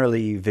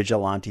 Generally,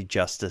 vigilante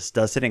justice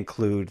doesn't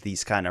include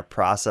these kind of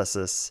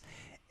processes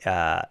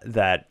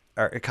that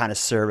are kind of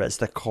serve as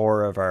the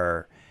core of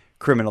our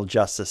criminal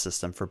justice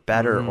system, for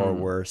better or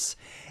worse.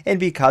 And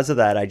because of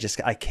that,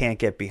 I can't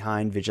get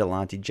behind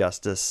vigilante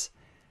justice.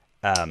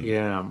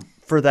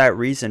 For that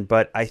reason.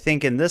 But I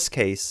think in this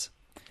case,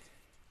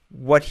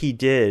 what he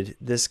did,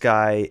 this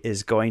guy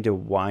is going to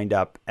wind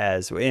up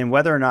as, and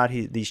whether or not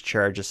these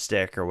charges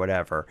stick or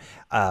whatever,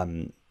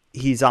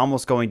 he's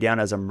almost going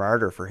down as a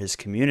martyr for his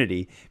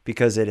community,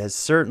 because it has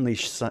certainly it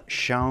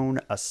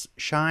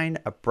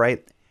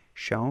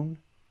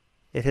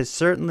has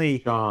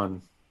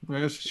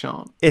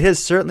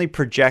certainly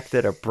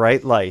projected a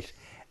bright light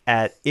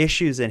at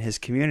issues in his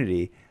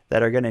community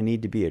that are going to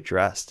need to be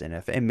addressed.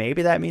 And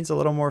maybe that means a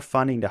little more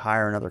funding to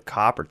hire another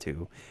cop or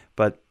two,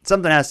 but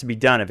something has to be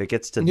done if it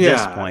gets to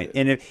this point.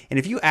 And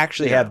if you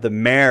actually have the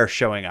mayor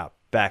showing up,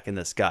 backing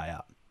this guy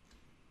up.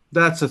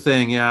 That's the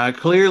thing. Yeah.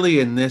 Clearly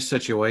in this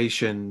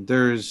situation,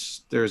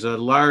 there's a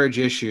large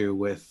issue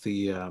with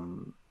the,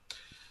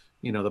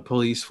 the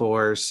police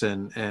force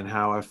and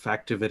how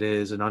effective it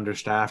is and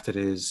understaffed it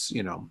is,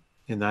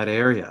 in that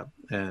area.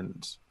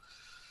 And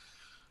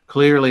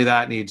clearly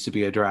that needs to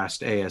be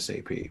addressed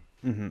ASAP.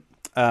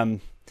 Well,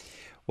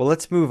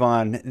 let's move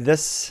on.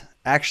 This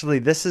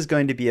is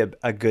going to be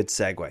a good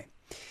segue,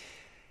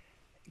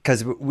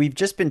 because we've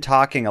just been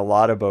talking a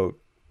lot about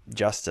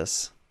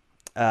justice.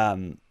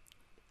 A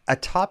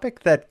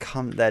topic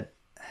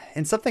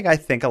and something I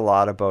think a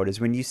lot about is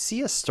when you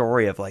see a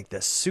story of like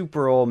this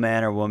super old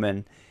man or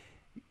woman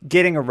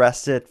getting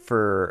arrested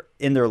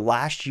in their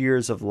last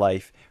years of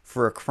life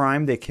for a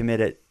crime they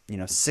committed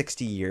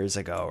 60 years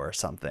ago or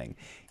something.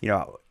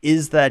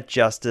 Is that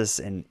justice,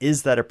 and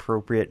is that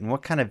appropriate, and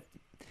what kind of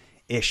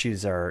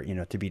issues are,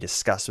 to be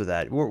discussed with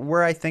that?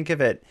 Where I think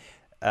of it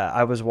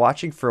I was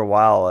watching for a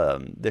while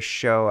this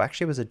show.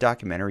 Actually, it was a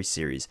documentary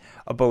series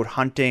about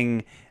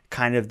hunting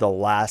kind of the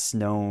last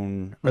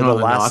known or the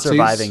last Nazis?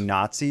 surviving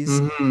Nazis.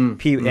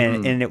 Mm-hmm.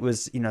 And it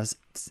was,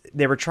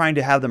 they were trying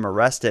to have them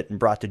arrested and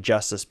brought to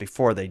justice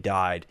before they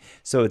died.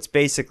 So it's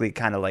basically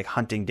kind of like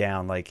hunting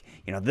down, like,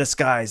 this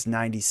guy's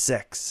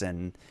 96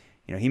 and,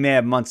 he may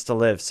have months to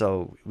live,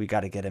 so we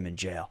got to get him in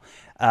jail.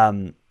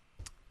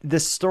 The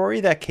story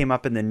that came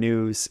up in the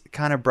news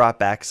kind of brought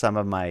back some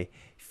of my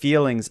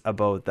feelings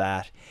about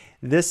that.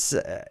 This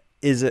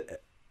is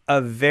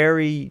a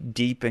very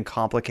deep and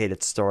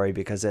complicated story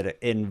because it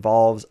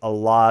involves a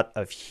lot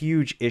of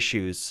huge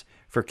issues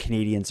for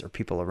Canadians or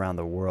people around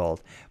the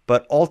world.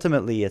 But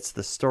ultimately, it's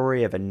the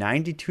story of a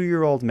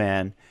 92-year-old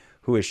man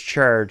who is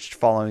charged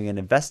following an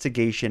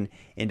investigation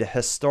into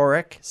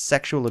historic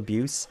sexual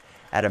abuse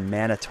at a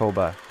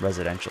Manitoba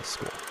residential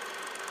school.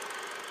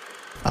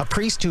 A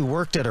priest who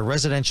worked at a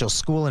residential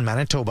school in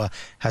Manitoba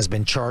has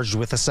been charged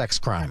with a sex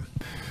crime.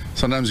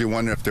 Sometimes you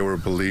wonder if they were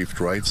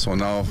believed, right? So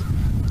now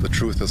the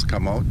truth has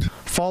come out.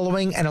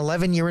 Following an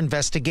 11-year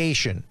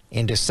investigation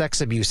into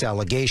sex abuse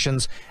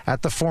allegations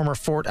at the former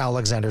Fort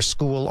Alexander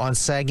School on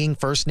Sagging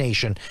First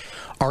Nation,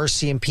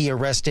 RCMP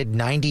arrested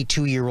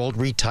 92-year-old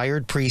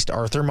retired priest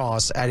Arthur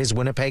Moss at his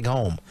Winnipeg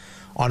home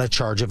on a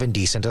charge of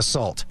indecent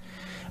assault.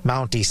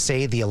 Mounties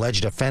say the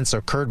alleged offense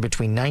occurred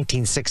between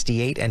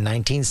 1968 and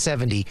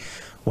 1970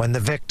 when the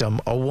victim,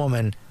 a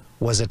woman,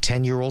 was a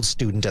 10-year-old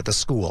student at the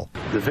school.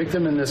 The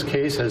victim in this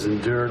case has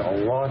endured a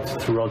lot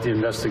throughout the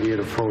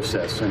investigative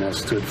process and has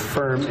stood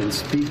firm in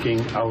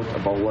speaking out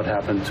about what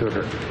happened to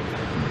her.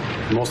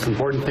 The most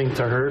important thing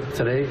to her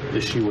today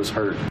is she was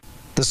heard.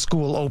 The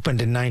school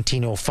opened in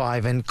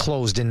 1905 and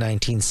closed in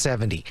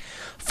 1970.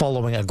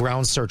 Following a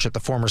ground search at the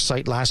former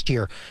site last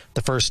year,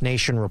 the First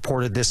Nation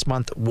reported this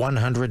month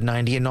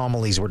 190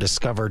 anomalies were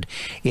discovered.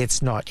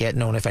 It's not yet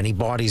known if any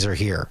bodies are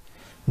here.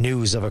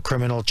 News of a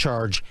criminal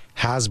charge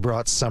has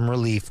brought some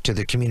relief to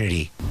the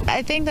community.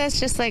 I think that's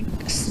just like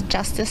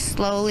justice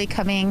slowly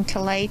coming to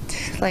light.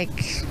 Like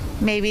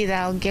maybe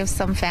that'll give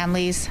some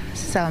families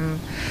some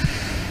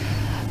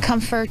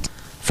comfort.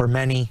 For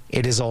many,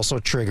 it is also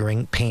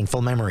triggering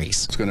painful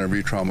memories. It's going to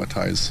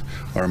re-traumatize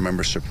our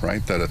membership,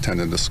 right, that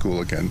attended the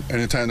school again.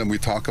 Anytime that we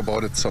talk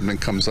about it, something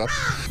comes up.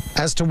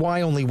 As to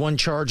why only one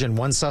charge and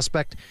one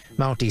suspect,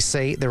 Mounties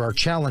say there are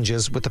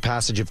challenges with the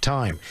passage of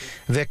time.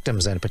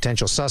 Victims and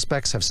potential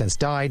suspects have since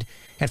died,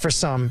 and for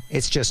some,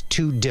 it's just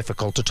too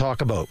difficult to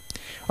talk about.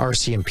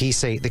 RCMP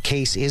say the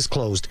case is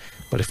closed,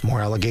 but if more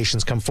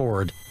allegations come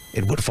forward,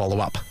 it would follow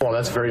up. Well,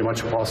 that's very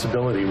much a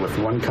possibility. With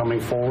one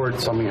coming forward,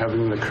 something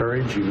having the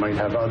courage, you might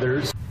have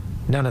others.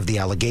 None of the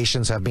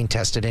allegations have been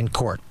tested in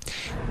court.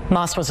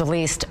 Moss was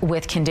released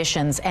with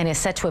conditions and is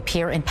set to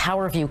appear in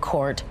Powerview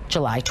Court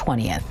July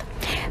 20th.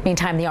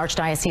 Meantime, the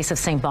Archdiocese of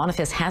St.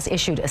 Boniface has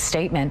issued a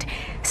statement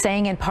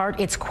saying in part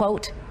it's,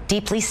 quote,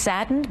 deeply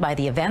saddened by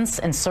the events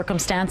and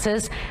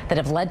circumstances that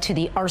have led to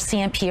the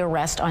RCMP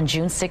arrest on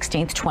June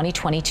 16,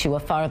 2022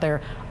 of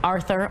Father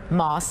Arthur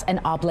Moss, an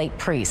oblate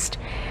priest.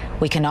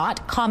 We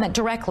cannot comment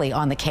directly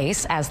on the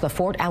case as the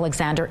Fort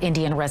Alexander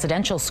Indian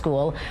Residential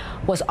School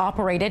was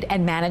operated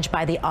and managed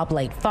by the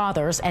Oblate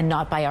Fathers and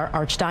not by our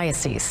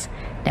Archdiocese.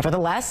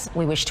 Nevertheless,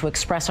 we wish to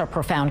express our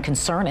profound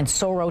concern and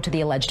sorrow to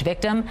the alleged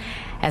victim,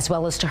 as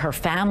well as to her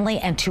family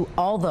and to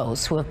all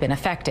those who have been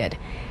affected.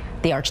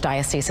 The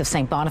Archdiocese of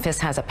St. Boniface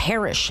has a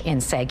parish in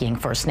Sagging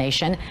First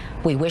Nation.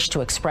 We wish to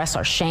express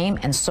our shame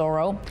and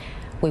sorrow.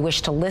 We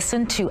wish to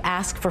listen, to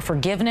ask for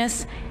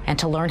forgiveness, and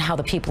to learn how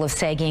the people of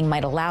Sagging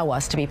might allow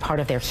us to be part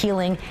of their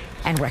healing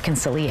and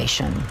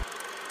reconciliation.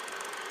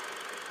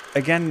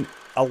 Again,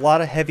 a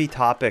lot of heavy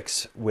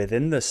topics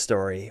within this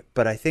story,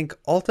 but I think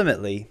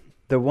ultimately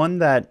the one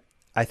that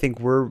I think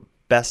we're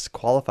best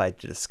qualified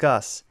to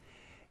discuss,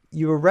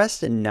 you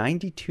arrest a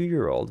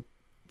 92-year-old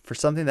for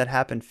something that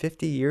happened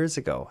 50 years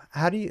ago.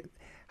 How do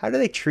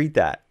they treat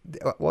that?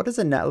 What is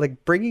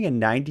like bringing a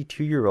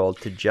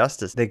 92-year-old to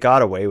justice? They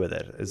got away with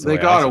it. They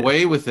got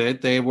away with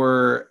it. They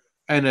were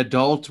an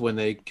adult when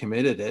they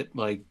committed it.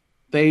 Like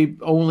they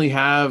only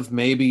have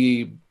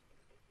maybe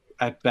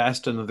at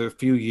best another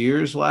few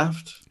years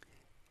left.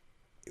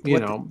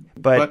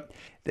 But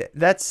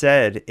that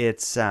said,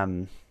 it's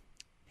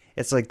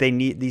like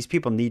these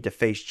people need to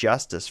face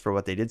justice for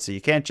what they did. So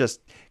you can't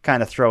just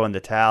kind of throw in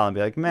the towel and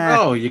be like, man.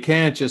 No, you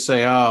can't just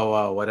say, oh,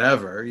 well,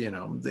 whatever. You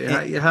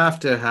have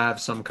to have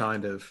some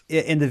kind of.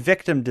 And the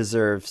victim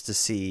deserves to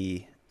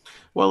see.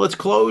 Well, it's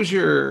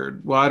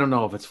closure. Well, I don't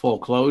know if it's full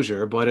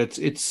closure, but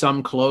it's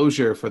some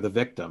closure for the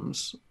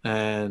victims.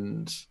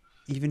 And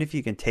even if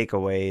you can take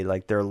away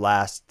like their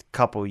last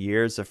couple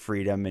years of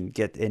freedom and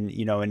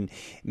and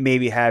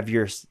maybe have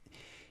your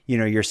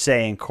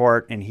say in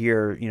court and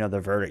hear, the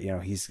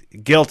verdict, he's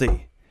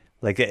guilty.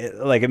 Like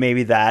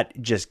maybe that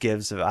just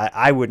gives,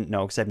 I wouldn't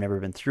know because I've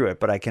never been through it,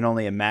 but I can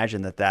only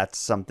imagine that that's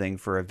something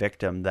for a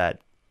victim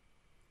that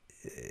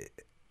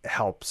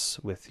helps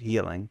with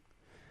healing.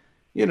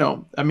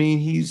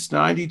 He's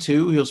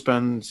 92. He'll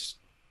spend,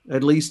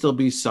 at least there'll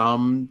be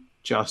some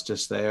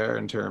justice there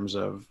in terms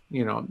of,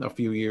 a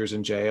few years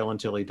in jail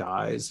until he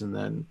dies. And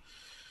then,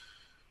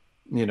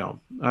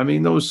 I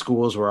mean, those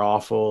schools were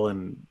awful.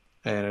 And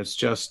it's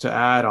just to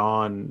add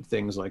on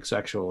things like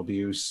sexual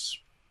abuse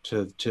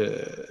to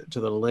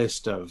the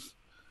list of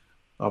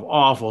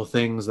awful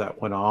things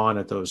that went on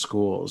at those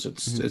schools.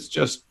 It's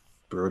just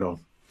brutal.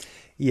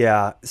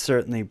 Yeah,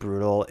 certainly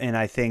brutal. And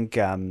I think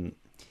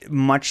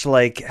much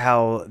like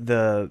how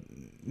the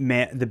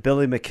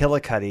Billy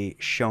McGillicuddy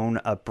shone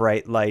a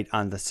bright light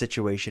on the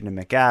situation in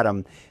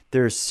McAdam,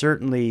 there's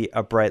certainly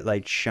a bright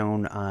light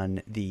shown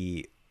on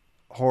the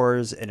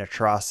horrors and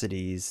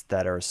atrocities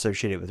that are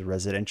associated with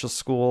residential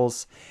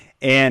schools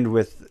and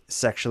with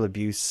sexual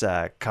abuse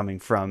coming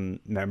from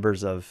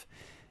members of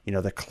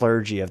the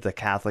clergy of the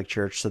Catholic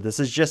Church. So this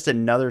is just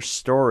another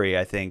story,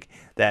 I think,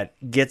 that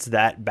gets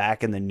that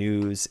back in the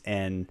news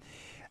and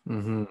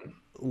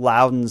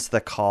loudens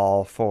the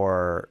call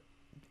for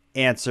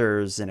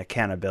answers and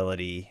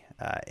accountability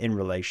in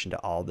relation to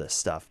all this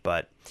stuff.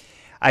 But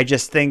I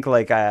just think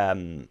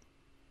I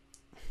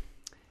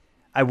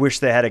wish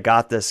they had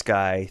got this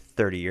guy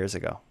 30 years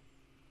ago.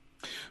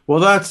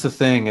 Well, that's the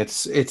thing. It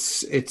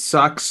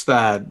sucks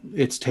that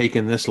it's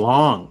taken this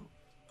long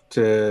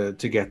to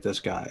get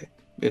this guy.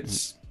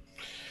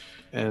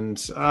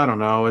 And I don't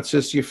know. It's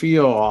just, you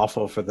feel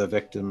awful for the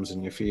victims,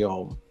 and you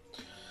feel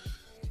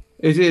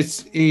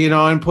it's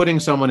and putting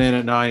someone in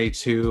at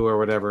 92 or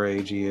whatever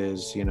age he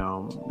is,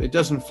 it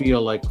doesn't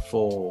feel like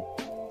full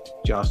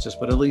justice,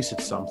 but at least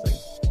it's something.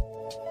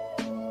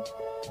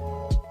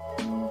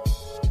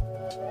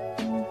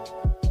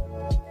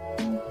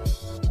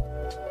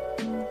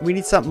 We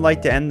need something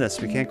light to end this.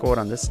 We can't go out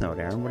on this note,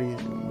 Aaron.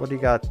 What do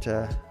you got?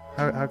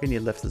 How can you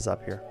lift this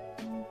up here?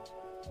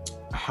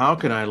 How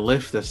can I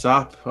lift this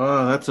up?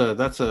 Oh, that's a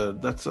lot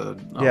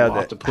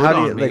to put how do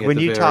on you, me like, when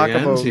at you the talk very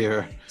end about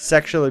here.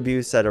 Sexual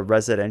abuse at a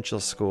residential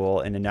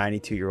school and a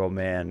 92-year-old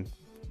man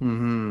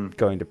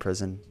going to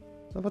prison?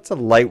 What's a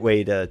light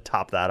way to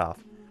top that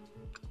off?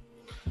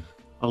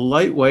 A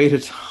light way to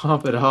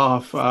top it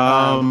off.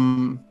 I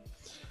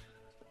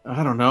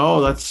don't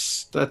know.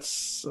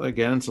 That's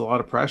again, it's a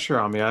lot of pressure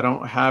on me. I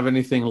don't have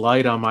anything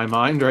light on my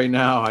mind right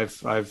now.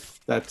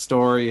 That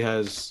story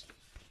has,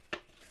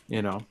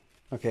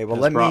 okay,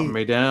 well, has brought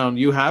me down.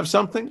 You have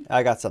something?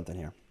 I got something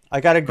here.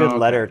 I got a good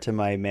letter to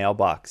my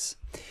mailbox.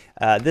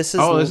 This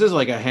is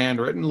like a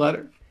handwritten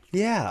letter?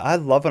 Yeah, I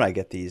love when I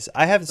get these.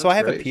 I have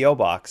a P.O.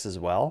 box as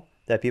well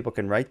that people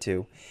can write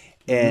to.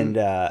 And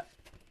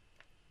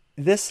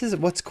this is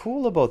what's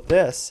cool about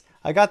this.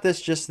 I got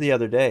this just the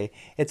other day.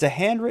 It's a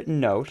handwritten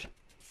note,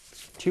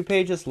 2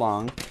 pages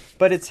long,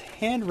 but it's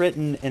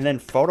handwritten and then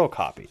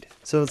photocopied.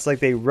 So it's like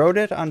they wrote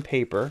it on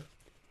paper,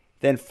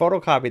 then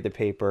photocopied the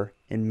paper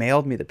and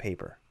mailed me the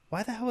paper.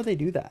 Why the hell would they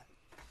do that?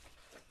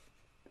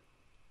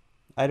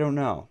 I don't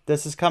know.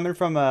 This is coming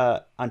from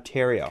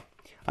Ontario.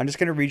 I'm just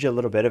going to read you a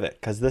little bit of it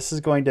because this is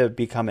going to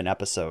become an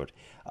episode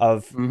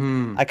of...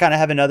 I kind of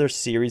have another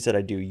series that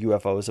I do,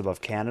 UFOs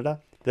Above Canada.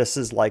 This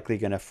is likely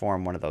going to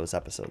form one of those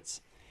episodes.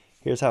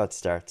 Here's how it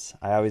starts.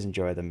 I always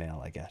enjoy the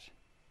mail I get.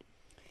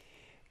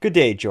 Good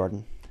day,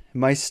 Jordan.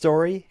 My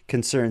story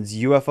concerns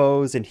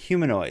UFOs and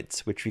humanoids,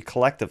 which we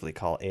collectively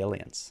call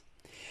aliens.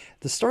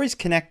 The stories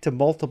connect to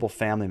multiple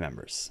family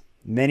members.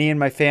 Many in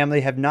my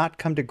family have not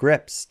come to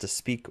grips to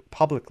speak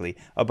publicly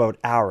about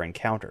our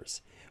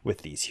encounters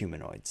with these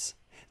humanoids.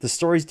 The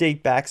stories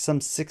date back some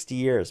 60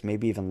 years,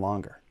 maybe even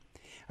longer.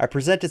 I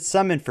presented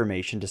some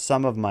information to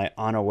some of my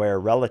unaware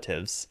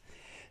relatives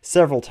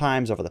several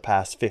times over the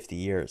past 50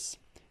 years.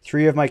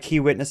 3 of my key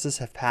witnesses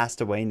have passed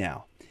away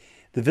now.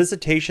 The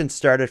visitation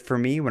started for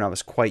me when I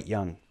was quite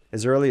young,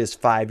 as early as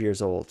 5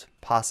 years old,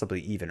 possibly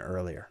even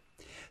earlier.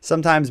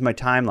 Sometimes my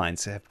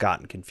timelines have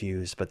gotten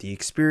confused, but the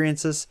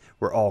experiences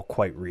were all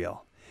quite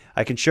real.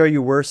 I can show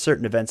you where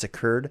certain events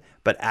occurred,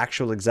 but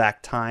actual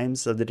exact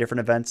times of the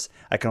different events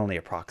I can only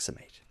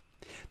approximate.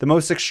 The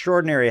most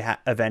extraordinary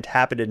event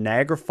happened in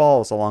Niagara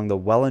Falls along the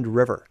Welland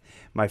River.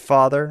 My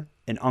father,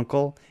 an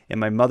uncle, and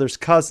my mother's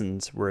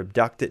cousins were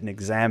abducted and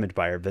examined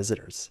by our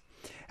visitors.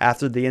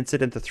 After the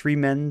incident, the 3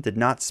 men did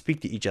not speak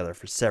to each other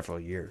for several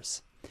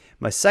years.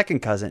 My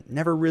second cousin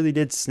never really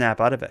did snap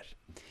out of it.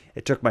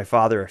 It took my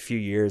father a few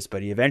years,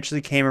 but he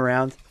eventually came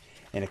around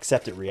and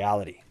accepted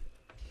reality.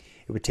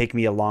 It would take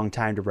me a long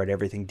time to write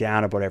everything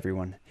down about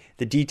everyone.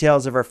 The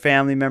details of our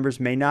family members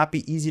may not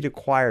be easy to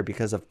acquire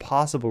because of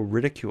possible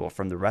ridicule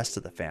from the rest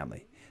of the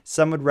family.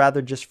 Some would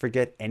rather just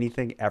forget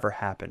anything ever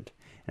happened.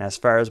 And as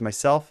far as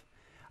myself,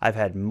 I've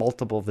had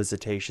multiple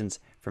visitations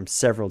from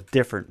several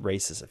different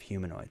races of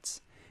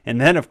humanoids.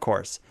 And then, of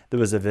course, there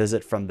was a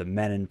visit from the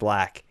Men in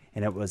Black,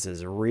 and it was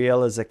as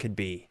real as it could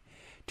be.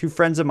 2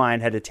 friends of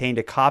mine had obtained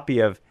a copy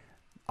of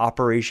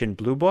Operation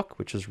Blue Book,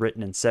 which was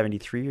written in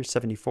 73 or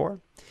 74.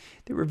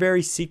 They were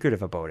very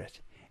secretive about it.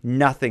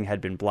 Nothing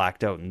had been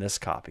blacked out in this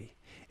copy.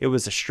 It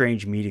was a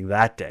strange meeting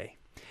that day.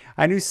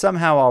 I knew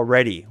somehow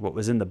already what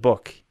was in the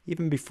book,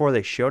 even before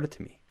they showed it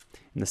to me.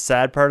 And the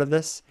sad part of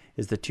this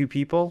is the 2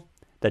 people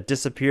that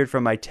disappeared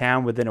from my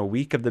town within a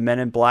week of the Men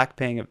in Black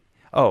paying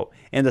Oh,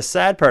 and the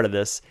sad part of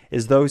this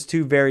is those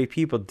two very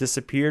people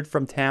disappeared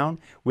from town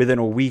within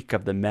a week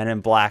of the Men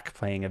in Black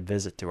paying a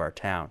visit to our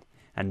town.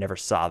 I never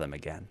saw them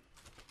again.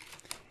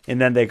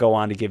 And then they go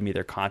on to give me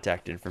their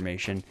contact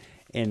information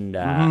and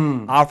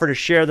offer to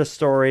share the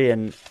story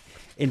and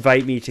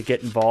invite me to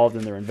get involved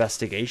in their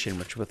investigation,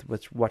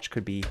 which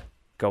could be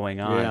going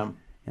on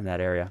in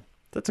that area.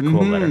 That's a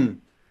cool letter.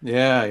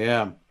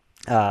 Yeah.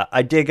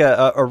 I dig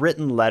a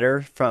written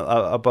letter from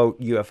about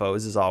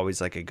UFOs is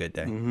always like a good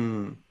day.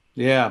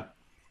 Yeah.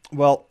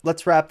 Well,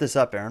 let's wrap this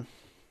up, Aaron.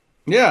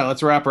 Yeah,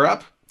 let's wrap her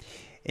up.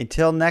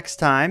 Until next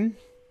time,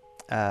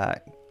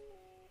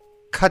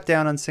 cut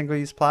down on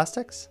single-use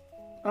plastics.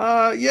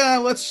 Yeah,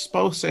 let's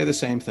both say the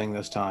same thing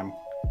this time.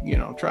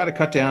 Try to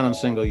cut down on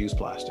single-use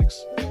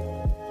plastics.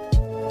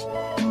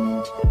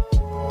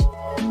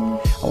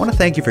 I want to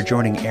thank you for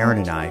joining Aaron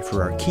and I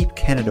for our Keep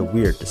Canada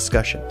Weird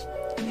discussion.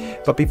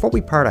 But before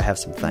we part, I have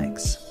some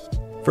thanks.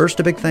 First,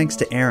 a big thanks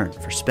to Aaron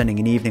for spending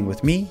an evening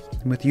with me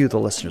and with you, the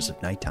listeners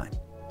of Nighttime.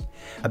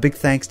 A big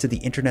thanks to the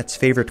internet's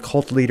favorite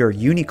cult leader,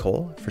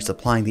 Unicole, for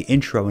supplying the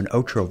intro and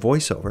outro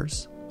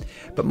voiceovers.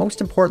 But most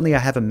importantly, I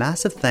have a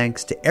massive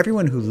thanks to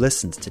everyone who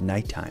listens to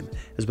Nighttime,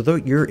 as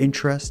without your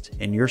interest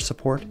and your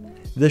support,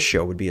 this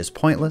show would be as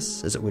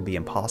pointless as it would be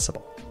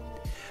impossible.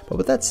 But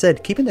with that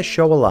said, keeping the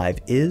show alive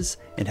is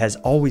and has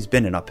always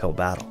been an uphill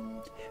battle.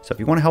 So if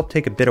you want to help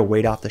take a bit of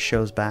weight off the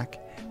show's back,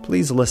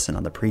 please listen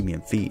on the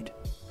premium feed.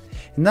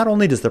 And not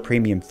only does the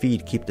premium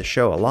feed keep the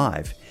show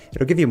alive,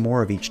 it'll give you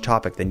more of each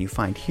topic than you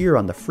find here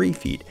on the free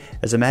feed,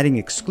 as I'm adding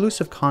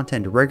exclusive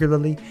content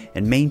regularly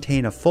and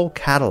maintain a full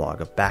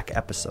catalog of back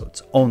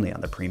episodes only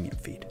on the premium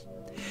feed.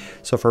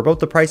 So for about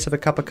the price of a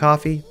cup of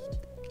coffee,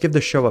 give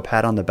the show a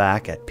pat on the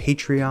back at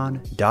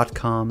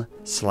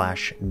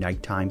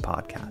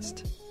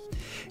patreon.com/nighttimepodcast.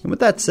 And with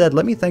that said,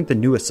 let me thank the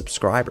newest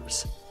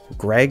subscribers,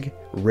 Greg,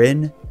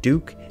 Rin,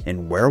 Duke,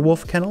 and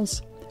Werewolf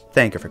Kennels.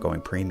 Thank you for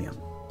going premium.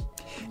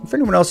 And for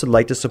anyone else who'd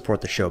like to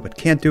support the show but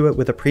can't do it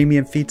with a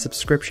premium feed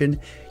subscription,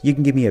 you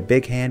can give me a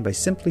big hand by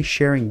simply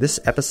sharing this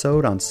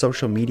episode on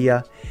social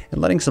media and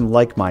letting some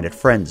like-minded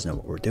friends know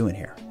what we're doing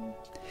here.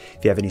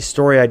 If you have any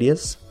story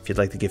ideas, if you'd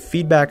like to give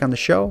feedback on the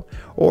show,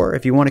 or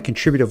if you want to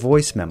contribute a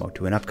voice memo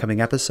to an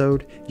upcoming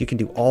episode, you can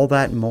do all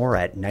that and more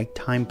at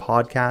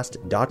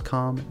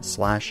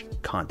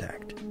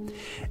nighttimepodcast.com/contact.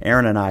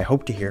 Aaron and I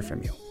hope to hear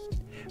from you.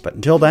 But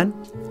until then,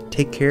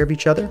 take care of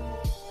each other,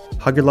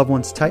 hug your loved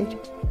ones tight,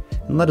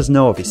 and let us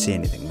know if you see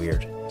anything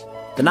weird.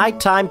 The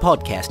Nighttime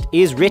Podcast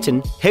is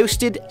written,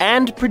 hosted,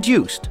 and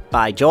produced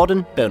by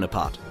Jordan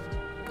Bonaparte.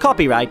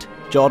 Copyright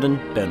Jordan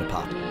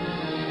Bonaparte.